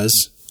Independence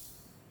does.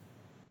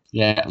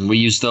 Yeah, and we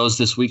use those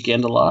this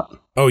weekend a lot.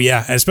 Oh,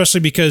 yeah, especially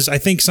because I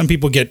think some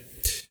people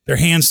their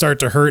hands start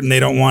to hurt and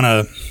they don't want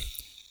to,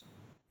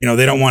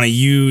 they don't want to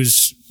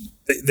use,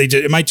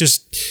 it might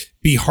just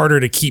be harder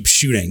to keep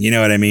shooting. You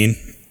know what I mean?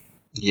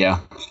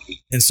 Yeah.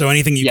 And so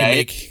anything you can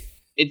make.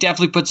 It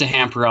definitely puts a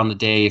hamper on the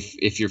day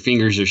if your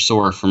fingers are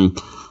sore from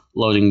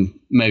loading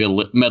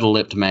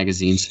metal-lipped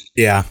magazines.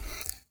 Yeah.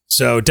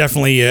 So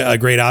definitely a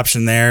great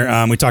option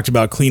there. We talked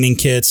about cleaning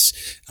kits.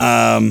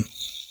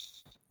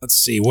 Let's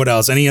see, what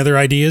else? Any other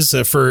ideas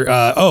for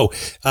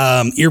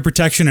ear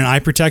protection and eye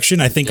protection?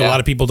 I think a lot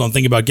of people don't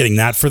think about getting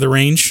that for the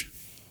range.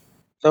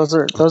 Those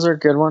are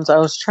good ones. I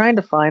was trying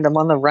to find them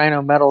on the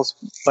Rhino Metals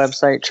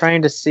website,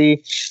 trying to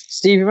see.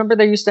 Steve, remember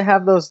they used to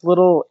have those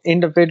little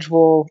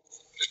individual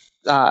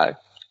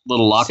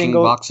little locking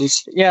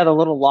boxes? Yeah, the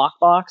little lock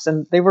box,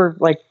 and they were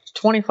like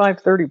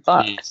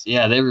 $25-$30.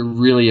 Yeah, they were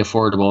really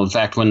affordable. In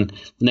fact, when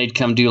they'd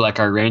come do like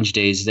our range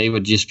days, they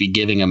would just be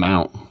giving them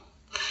out.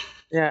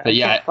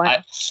 Yeah,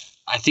 but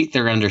I think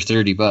they're under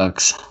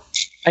 $30.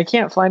 I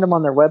can't find them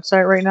on their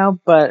website right now,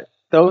 but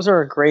those are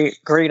a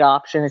great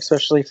option,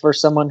 especially for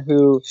someone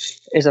who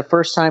is a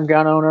first-time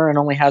gun owner and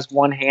only has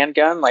one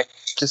handgun. Like,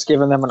 just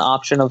giving them an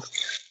option of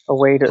a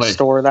way to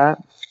store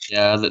that.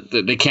 Yeah,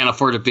 they can't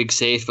afford a big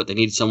safe, but they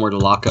need somewhere to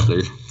lock up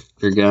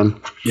their gun.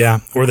 Yeah,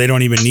 or they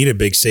don't even need a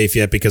big safe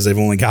yet because they've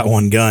only got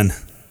one gun.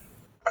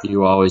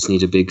 You always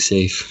need a big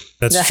safe.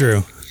 That's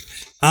true.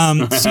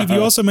 Steve,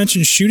 you also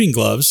mentioned shooting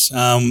gloves.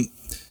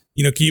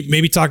 Can you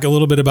maybe talk a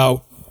little bit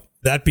about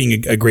that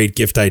being a great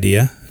gift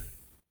idea?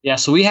 Yeah,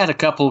 so we had a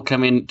couple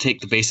come in take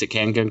the basic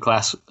handgun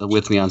class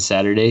with me on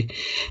Saturday,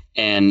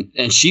 and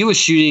she was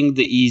shooting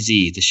the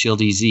EZ, the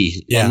Shield EZ.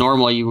 Yeah. And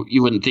normally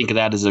you wouldn't think of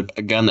that as a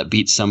gun that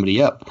beats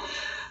somebody up,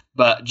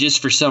 but just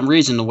for some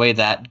reason, the way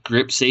that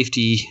grip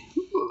safety,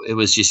 it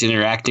was just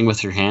interacting with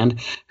her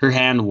hand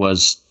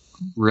was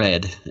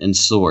red and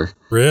sore.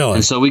 Really?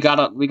 And so we got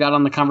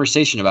on the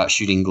conversation about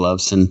shooting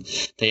gloves, and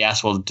they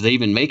asked, well, do they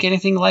even make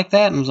anything like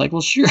that? And I was like,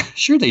 well,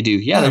 sure they do.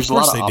 Yeah, there's a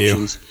lot of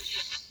options.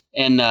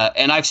 And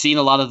I've seen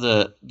a lot of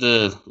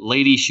the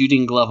lady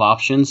shooting glove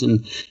options,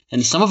 and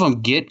some of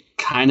them get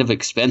kind of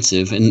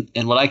expensive. And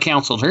what I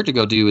counseled her to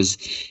go do is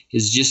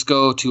just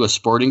go to a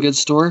sporting goods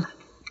store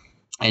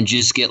and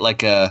just get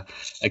like a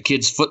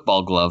kid's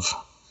football glove.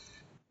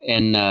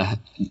 and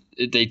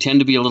they tend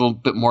to be a little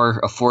bit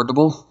more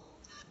affordable,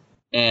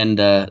 and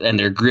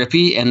they're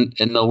grippy, and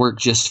they'll work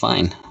just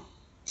fine.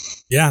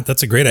 Yeah,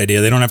 that's a great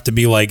idea. They don't have to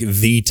be like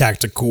the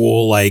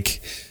tactical,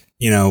 like,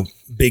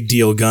 big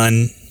deal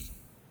gun.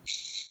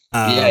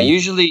 Yeah,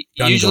 usually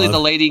glove.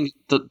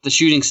 the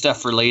shooting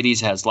stuff for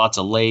ladies has lots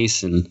of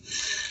lace, and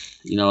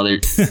they're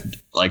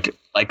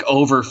like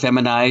over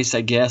feminized,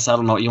 I guess. I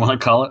don't know what you want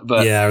to call it,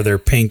 but yeah, or they're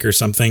pink or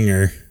something,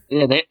 or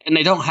yeah,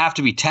 they don't have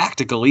to be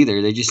tactical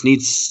either. They just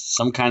need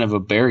some kind of a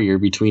barrier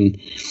between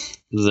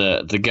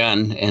the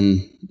gun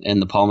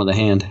and the palm of the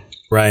hand.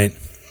 Right.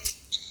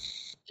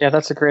 Yeah,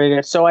 that's a great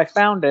idea. So I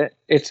found it.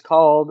 It's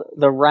called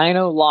the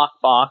Rhino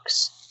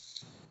Lockbox,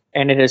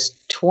 and it is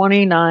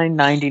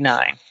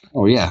 $29.99.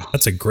 Oh yeah,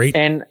 that's a great.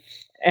 And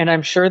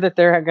I'm sure that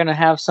they're going to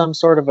have some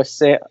sort of a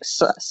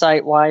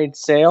site-wide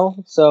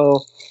sale,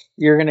 so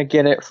you're going to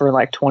get it for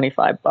like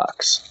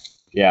 $25.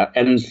 Yeah,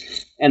 and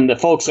the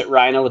folks at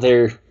Rhino,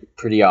 they're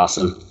pretty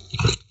awesome.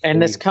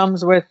 And this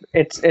comes with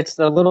it's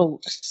the little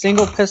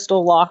single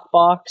pistol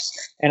lockbox,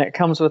 and it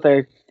comes with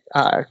a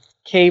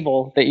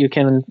cable that you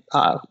can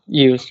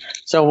use.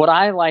 So what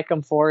I like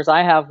them for is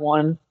I have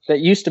one that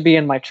used to be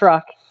in my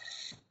truck,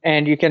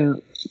 and you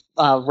can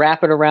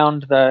wrap it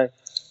around the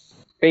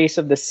base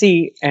of the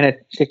seat, and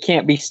it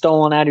can't be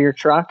stolen out of your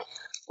truck.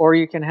 Or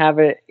you can have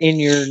it in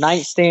your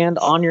nightstand,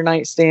 on your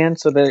nightstand,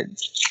 so that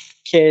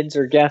kids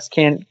or guests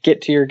can't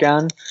get to your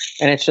gun.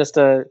 And it's just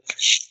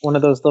one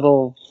of those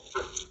little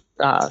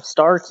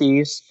star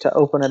keys to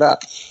open it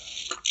up.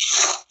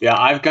 Yeah,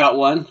 I've got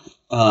one,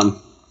 and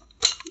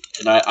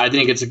I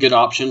think it's a good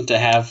option to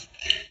have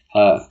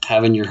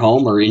in your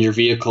home or in your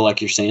vehicle,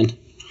 like you're saying.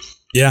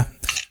 Yeah,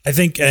 I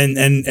think, and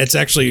it's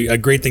actually a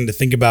great thing to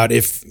think about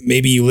if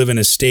maybe you live in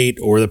a state,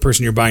 or the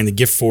person you're buying the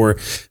gift for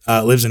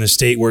lives in a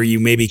state where you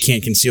maybe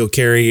can't conceal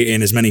carry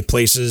in as many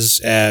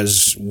places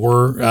as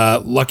we're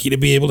lucky to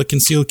be able to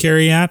conceal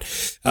carry at.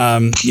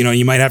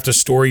 You might have to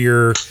store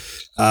your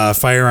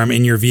firearm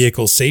in your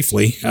vehicle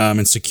safely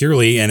and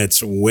securely, and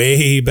it's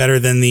way better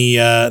than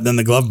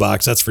the glove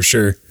box. That's for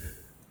sure.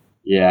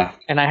 Yeah,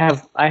 and I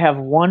have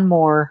one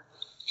more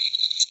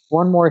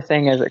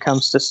thing as it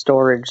comes to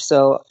storage.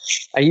 So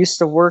I used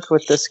to work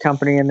with this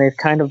company, and they've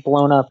kind of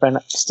blown up. And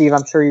Steve,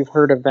 I'm sure you've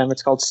heard of them.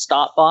 It's called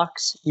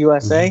Stopbox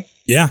USA.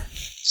 Yeah.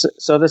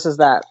 So this is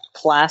that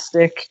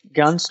plastic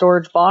gun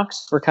storage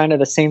box for kind of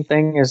the same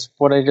thing as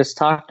what I just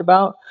talked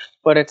about,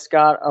 but it's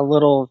got a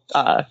little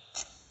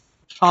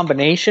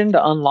combination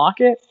to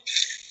unlock it,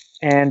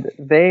 and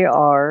they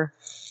are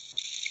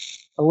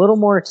a little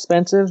more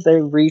expensive.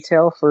 They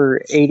retail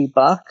for $80,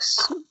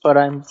 but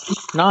I'm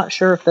not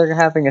sure if they're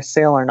having a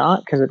sale or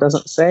not because it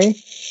doesn't say.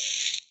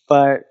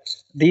 But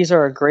these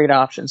are a great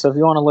option. So if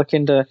you want to look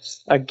into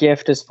a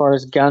gift as far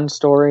as gun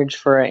storage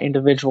for an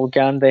individual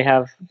gun, they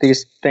have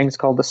these things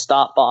called the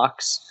Stop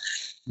Box,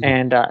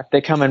 and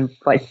they come in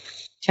like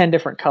 10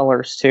 different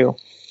colors too.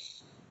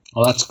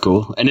 Well, that's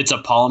cool. And it's a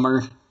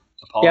polymer.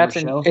 Yeah,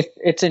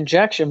 it's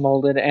injection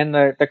molded, and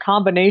the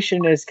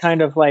combination is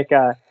kind of like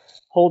a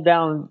hold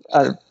down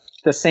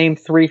the same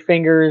 3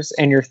 fingers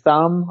and your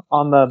thumb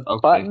on the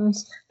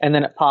buttons, and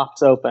then it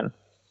pops open.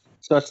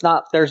 So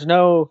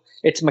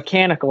it's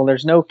mechanical.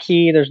 There's no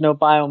key, there's no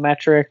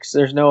biometrics,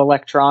 there's no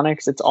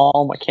electronics. It's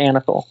all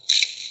mechanical.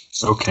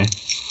 Okay.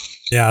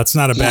 Yeah, it's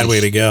not a bad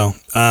way to go.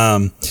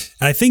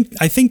 I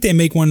think they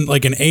make one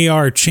like an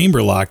AR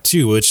chamber lock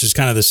too, which is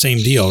kind of the same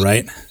deal,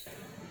 right?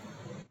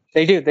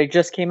 They do. They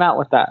just came out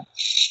with that.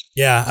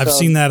 Yeah, I've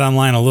seen that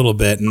online a little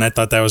bit, and I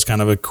thought that was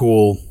kind of a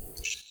cool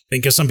thing,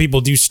 because some people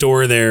do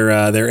store their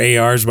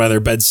ARs by their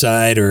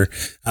bedside, or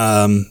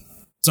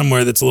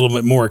somewhere that's a little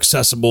bit more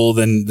accessible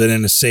than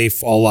in a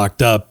safe all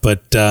locked up.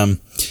 But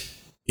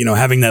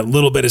having that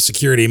little bit of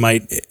security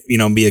might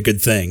be a good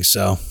thing.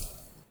 So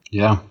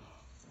yeah,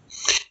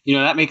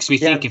 that makes me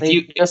think if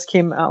you just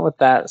came out with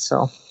that.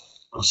 So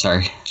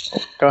sorry.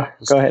 Go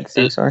ahead,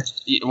 Steve. Sorry.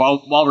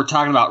 While we're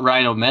talking about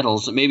Rhino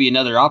medals, maybe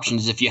another option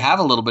is if you have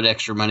a little bit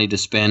extra money to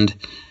spend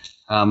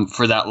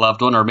for that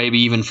loved one, or maybe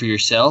even for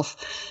yourself,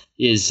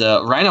 is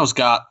Rhino's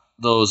got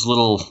those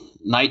little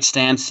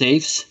nightstand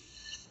safes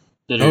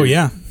that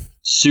are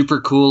super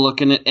cool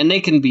looking, and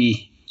they can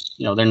be,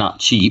 they're not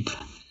cheap,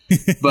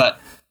 but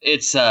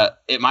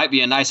it might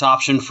be a nice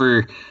option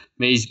for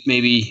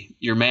maybe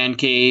your man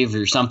cave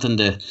or something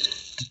to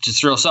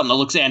throw something that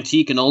looks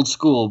antique and old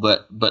school,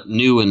 but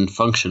new and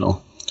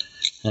functional.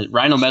 And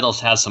Rhino Metals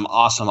has some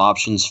awesome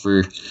options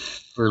for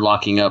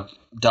locking up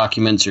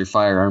documents or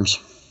firearms.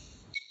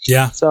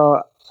 Yeah.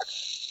 So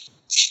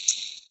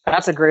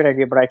that's a great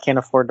idea, but I can't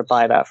afford to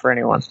buy that for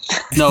anyone.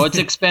 No, it's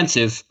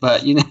expensive,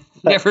 but you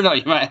never know.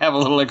 You might have a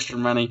little extra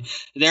money.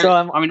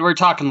 We're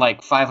talking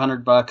like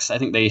 $500. I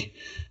think maybe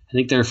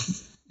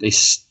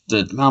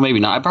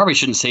not. I probably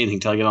shouldn't say anything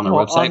until I get on their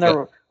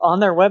website. On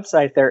their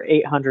website, they're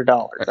 $800.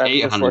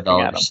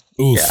 $800.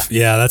 Oof.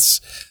 Yeah, that's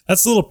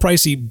a little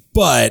pricey,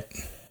 but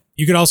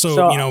you could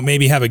also,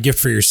 maybe have a gift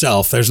for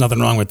yourself. There's nothing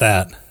wrong with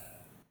that.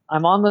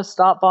 I'm on the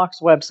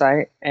Stopbox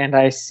website, and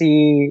I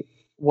see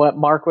what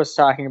Mark was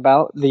talking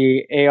about,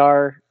 the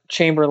AR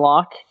chamber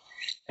lock.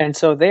 And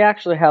so they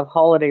actually have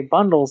holiday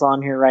bundles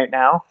on here right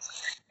now.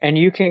 And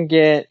you can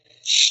get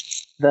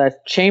the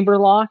chamber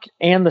lock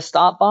and the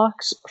stop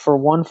box for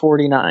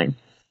 $149.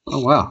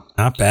 Oh, wow.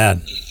 Not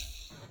bad.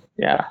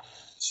 Yeah.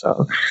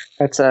 So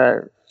that's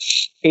a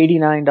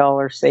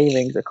 $89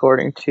 savings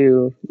according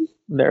to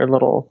their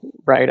little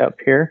write-up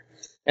here.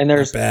 And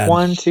there's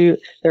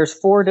there's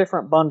 4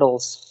 different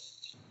bundles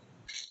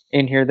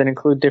in here that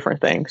include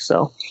different things.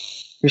 So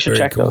you should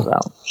check those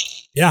out.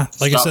 Yeah.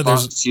 Like I said,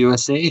 there's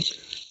USA.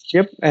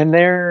 Yep. And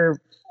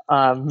they're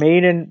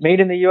made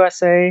in the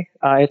USA.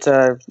 It's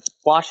a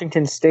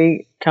Washington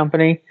State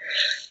company.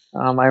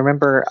 I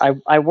remember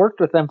I worked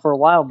with them for a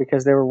while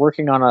because they were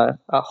working on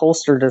a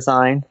holster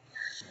design,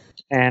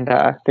 and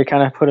they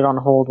kind of put it on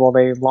hold while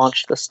they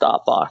launched the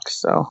stop box.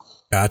 So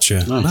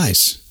gotcha.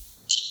 Nice.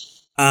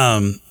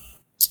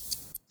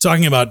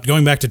 Talking about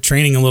going back to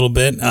training a little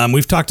bit,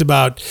 we've talked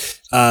about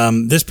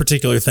this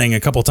particular thing a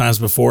couple times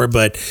before,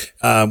 but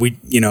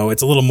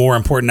it's a little more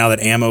important now that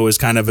ammo is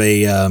kind of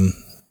a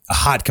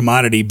hot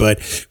commodity. But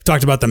we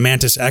talked about the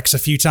Mantis X a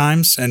few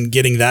times, and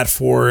getting that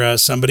for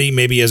somebody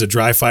maybe as a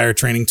dry fire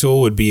training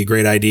tool would be a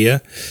great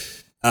idea.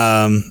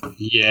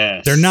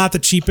 Yes, they're not the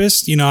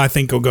cheapest, I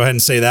think I'll go ahead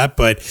and say that,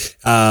 but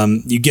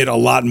you get a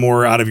lot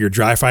more out of your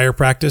dry fire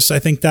practice, I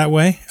think, that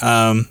way.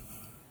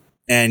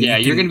 And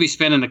you're going to be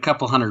spending a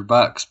couple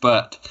 $100,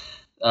 but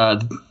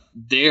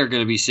they are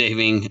going to be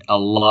saving a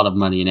lot of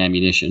money in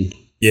ammunition.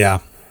 Yeah.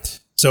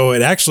 So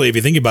it actually, if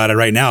you think about it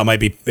right now,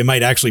 it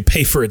might actually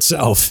pay for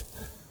itself.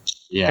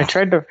 Yeah. I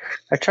tried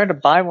to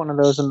buy one of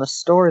those in the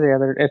store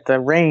at the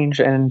range,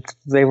 and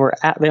they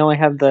only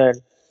have the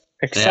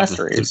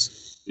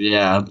accessories.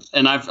 Yeah,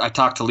 and I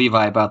talked to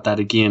Levi about that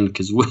again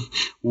because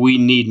we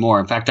need more.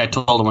 In fact, I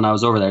told him when I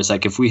was over there, it's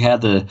like if we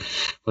had the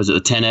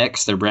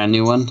 10X, their brand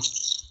new one.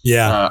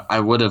 Yeah,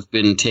 I would have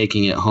been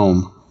taking it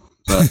home.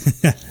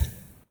 But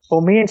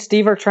well, me and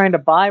Steve are trying to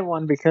buy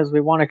one because we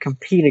want to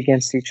compete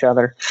against each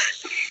other.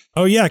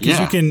 Oh yeah, because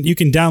you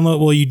can download.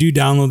 Well, you do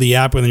download the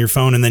app within your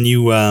phone, and then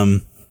you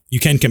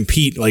can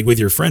compete like with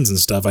your friends and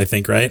stuff. I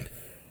think, right?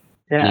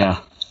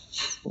 Yeah.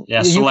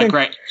 So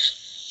right.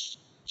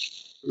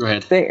 Go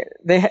ahead.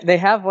 They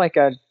have like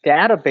a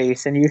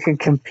database, and you can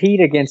compete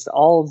against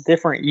all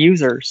different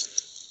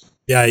users.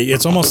 Yeah,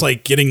 it's almost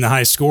like getting the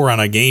high score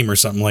on a game or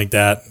something like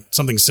that.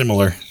 Something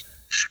similar.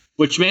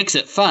 Which makes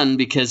it fun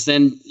because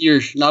then you're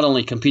not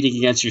only competing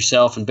against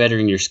yourself and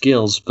bettering your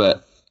skills,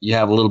 but you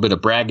have a little bit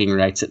of bragging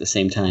rights at the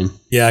same time.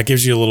 Yeah, it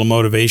gives you a little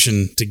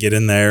motivation to get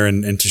in there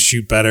and to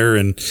shoot better.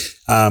 And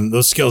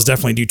those skills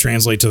definitely do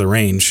translate to the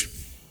range.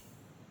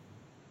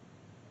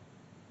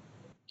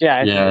 Yeah,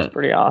 I think it's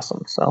pretty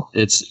awesome. So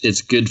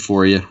it's good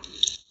for you.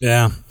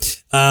 Yeah.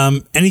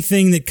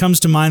 Anything that comes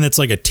to mind that's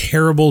like a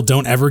terrible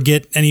don't ever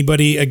get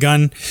anybody a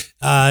gun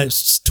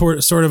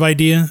sort of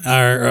idea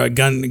or a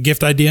gun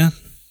gift idea?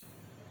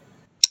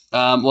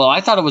 Well,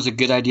 I thought it was a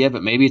good idea,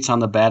 but maybe it's on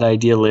the bad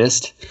idea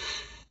list.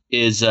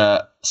 Is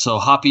so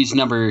Hoppy's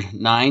number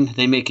 9,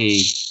 they make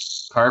a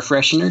car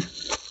freshener.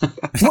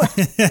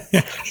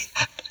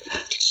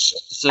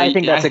 So I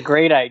think that's a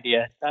great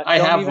idea. I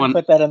have one.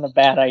 Put that in the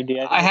bad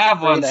idea. I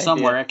have one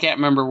somewhere. I can't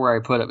remember where I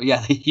put it. But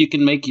yeah, you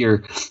can make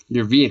your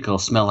vehicle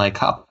smell like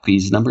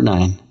Hoppy's number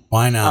 9.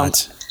 Why not?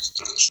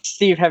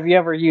 Steve, have you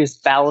ever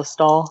used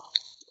Ballistol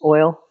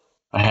oil?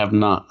 I have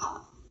not.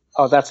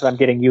 Oh, that's what I'm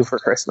getting you for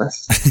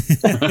Christmas.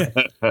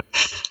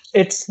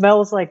 It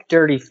smells like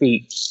dirty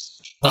feet.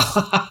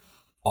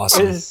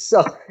 Awesome.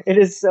 It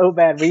is so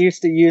bad. We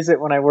used to use it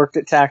when I worked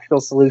at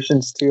Tactical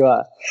Solutions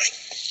to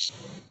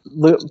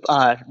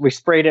we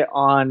sprayed it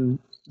on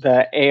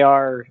the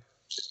AR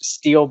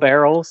steel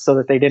barrels so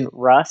that they didn't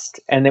rust,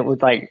 and it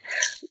would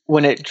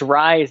when it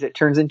dries, it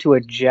turns into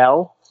a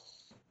gel.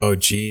 Oh,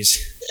 geez.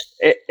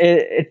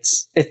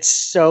 It's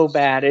so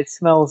bad. It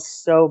smells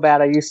so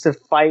bad. I used to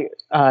fight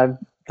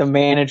the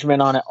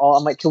management on it all.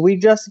 I'm like, can we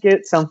just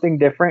get something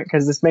different?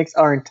 Because this makes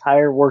our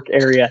entire work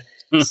area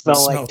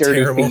smell like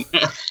dirty feet.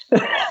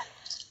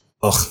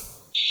 Ugh.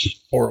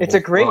 Horrible. It's a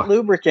great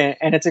lubricant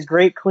and it's a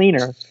great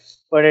cleaner,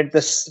 but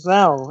the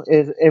smell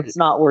it's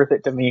not worth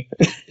it to me.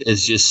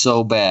 It's just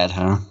so bad,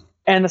 huh?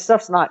 And the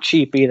stuff's not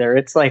cheap either.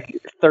 It's like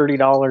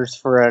 $30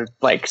 for a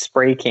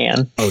spray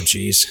can. Oh,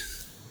 geez.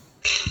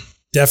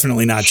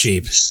 Definitely not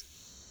cheap.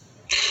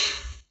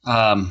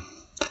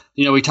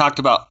 We talked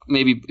about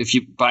maybe if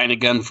you're buying a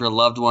gun for a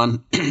loved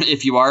one,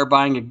 if you are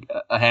buying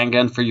a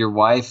handgun for your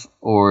wife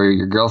or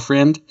your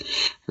girlfriend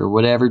or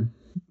whatever,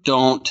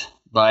 don't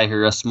buy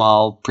her a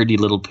small, pretty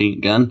little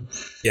pink gun.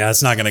 Yeah,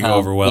 it's not going to go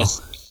over well.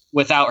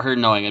 Without her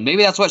knowing it.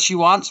 Maybe that's what she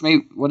wants,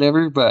 maybe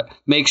whatever, but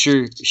make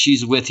sure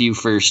she's with you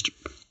first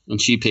when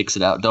she picks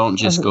it out. Don't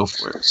just go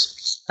for it.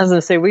 I was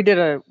going to say, we did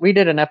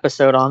an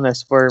episode on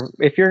this where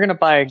if you're going to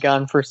buy a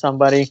gun for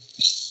somebody,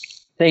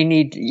 you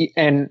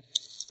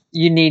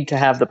need to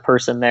have the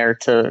person there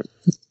to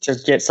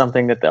get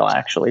something that they'll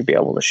actually be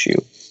able to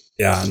shoot.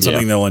 Yeah, and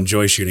something they'll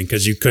enjoy shooting,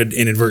 because you could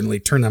inadvertently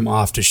turn them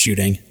off to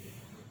shooting.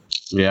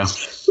 Yeah.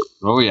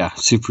 Oh, yeah.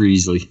 Super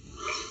easily.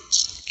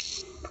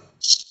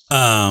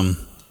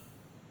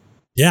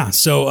 Yeah.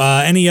 So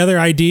any other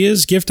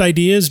ideas, gift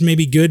ideas,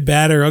 maybe good,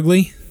 bad, or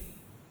ugly?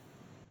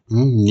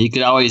 You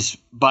could always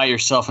buy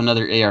yourself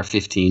another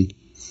AR-15.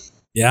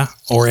 Yeah.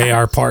 Or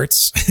AR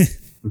parts.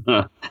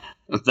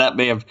 That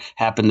may have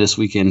happened this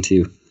weekend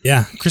too.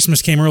 Yeah.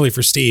 Christmas came early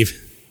for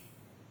Steve.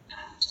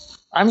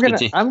 I'm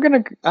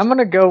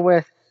gonna go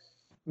with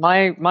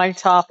my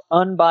top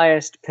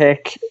unbiased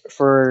pick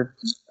for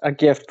a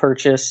gift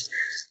purchase,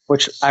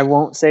 which I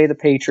won't say the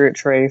Patriot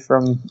tray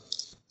from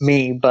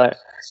me, but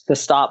the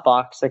Stop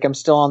Box. Like, I'm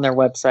still on their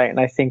website, and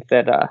I think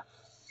that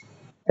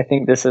I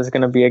think this is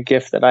going to be a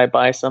gift that I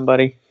buy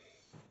somebody.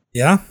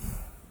 Yeah.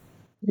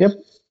 Yep.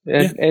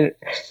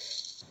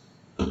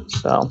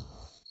 So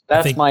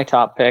that's my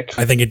top pick.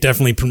 I think it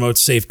definitely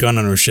promotes safe gun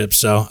ownership,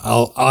 so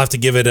I'll have to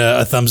give it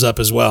a thumbs up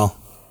as well.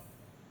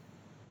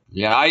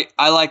 Yeah,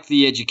 I like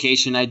the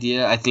education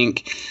idea. I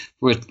think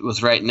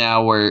with right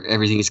now where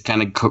everything is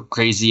kind of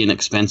crazy and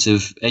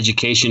expensive,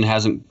 education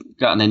hasn't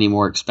gotten any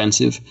more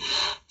expensive.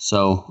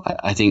 So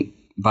I think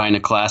buying a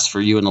class for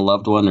you and a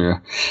loved one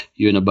or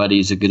you and a buddy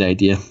is a good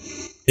idea.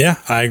 Yeah,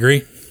 I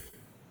agree.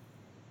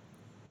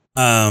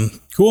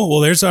 Cool.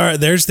 Well,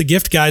 there's the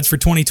gift guides for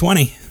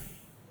 2020.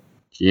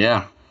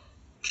 Yeah.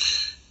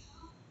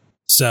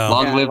 So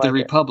long live the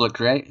Republic,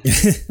 right?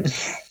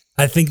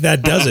 I think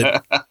that does it.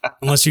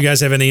 Unless you guys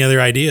have any other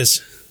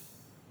ideas.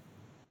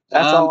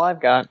 That's all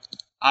I've got.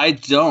 I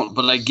don't,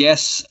 but I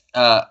guess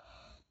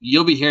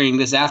you'll be hearing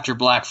this after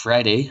Black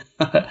Friday.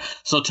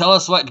 So tell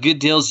us what good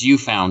deals you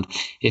found.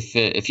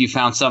 If you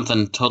found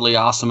something totally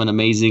awesome and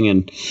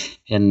amazing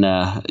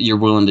and you're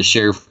willing to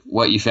share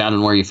what you found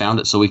and where you found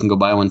it so we can go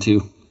buy one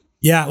too.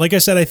 Yeah, like I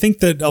said, I think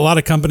that a lot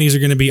of companies are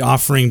going to be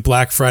offering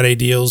Black Friday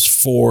deals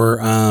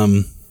for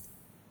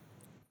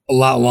a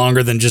lot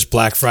longer than just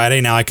Black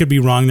Friday. Now, I could be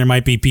wrong. There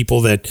might be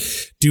people that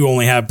do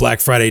only have Black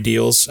Friday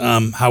deals.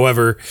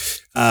 However,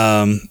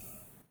 I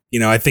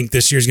think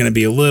this year's going to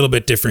be a little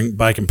bit different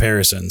by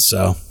comparison.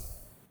 So,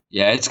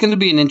 yeah, it's going to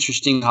be an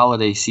interesting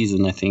holiday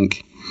season, I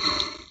think.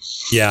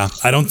 Yeah,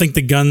 I don't think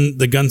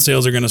the gun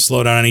sales are going to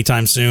slow down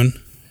anytime soon.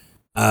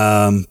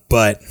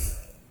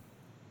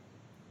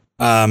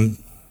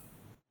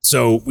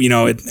 So,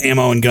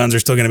 ammo and guns are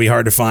still going to be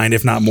hard to find,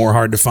 if not more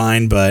hard to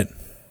find, but...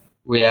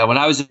 Yeah, when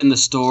I was in the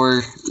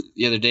store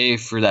the other day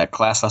for that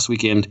class last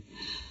weekend,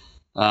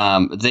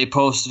 they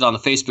posted on the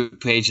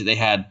Facebook page that they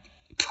had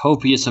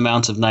copious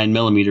amounts of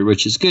 9mm,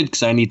 which is good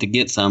because I need to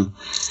get some.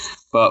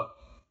 But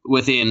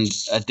within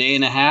a day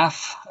and a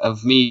half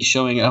of me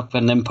showing up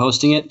and them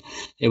posting it,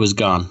 it was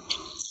gone.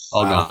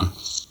 All gone.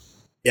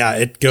 Yeah,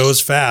 it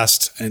goes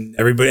fast, and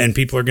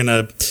people are going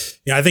to...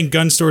 I think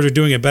gun stores are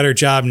doing a better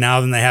job now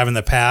than they have in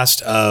the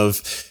past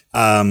of...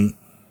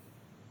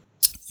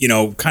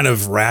 kind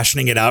of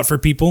rationing it out for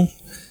people.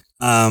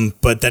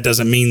 But that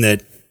doesn't mean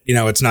that,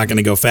 it's not going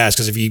to go fast.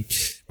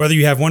 Because whether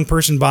you have one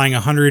person buying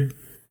 100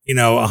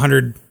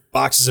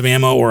 boxes of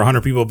ammo or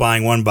 100 people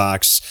buying one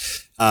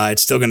box,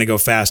 it's still going to go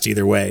fast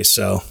either way.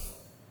 So,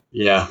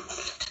 yeah,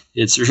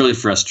 it's really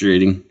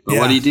frustrating. But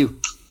what do you do?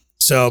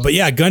 So, but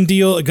yeah,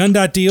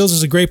 gun.deals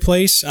is a great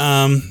place.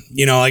 Like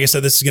I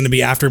said, this is going to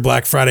be after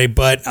Black Friday,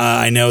 but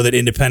I know that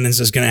Independence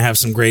is going to have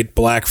some great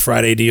Black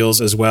Friday deals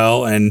as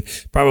well, and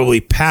probably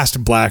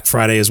past Black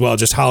Friday as well,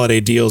 just holiday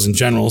deals in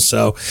general.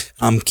 So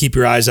keep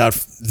your eyes out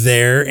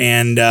there.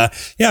 And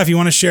if you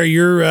want to share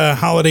your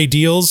holiday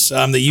deals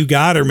that you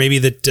got or maybe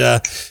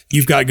that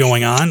you've got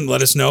going on,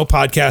 let us know.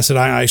 Podcast at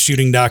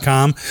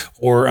iishooting.com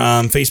or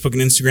Facebook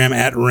and Instagram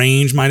at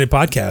Range Minded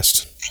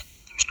Podcast.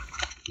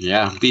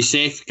 Yeah, be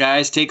safe,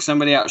 guys. Take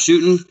somebody out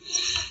shooting,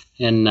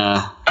 and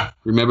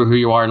remember who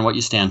you are and what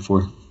you stand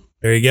for.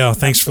 There you go.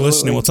 Thanks for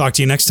listening. We'll talk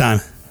to you next time.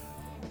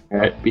 All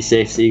right, be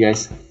safe. See you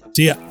guys.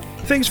 See ya.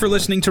 Thanks for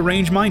listening to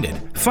Range Minded.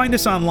 Find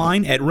us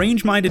online at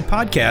Range Minded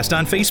Podcast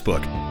on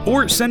Facebook,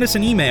 or send us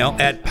an email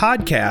at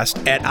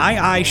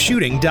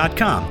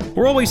podcast@iishooting.com.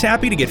 We're always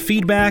happy to get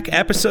feedback,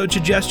 episode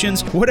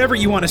suggestions, whatever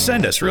you want to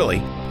send us, really.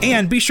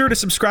 And be sure to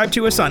subscribe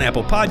to us on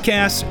Apple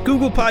Podcasts,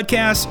 Google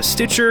Podcasts,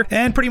 Stitcher,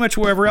 and pretty much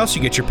wherever else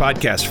you get your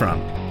podcasts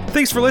from.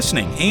 Thanks for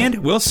listening, and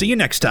we'll see you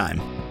next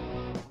time.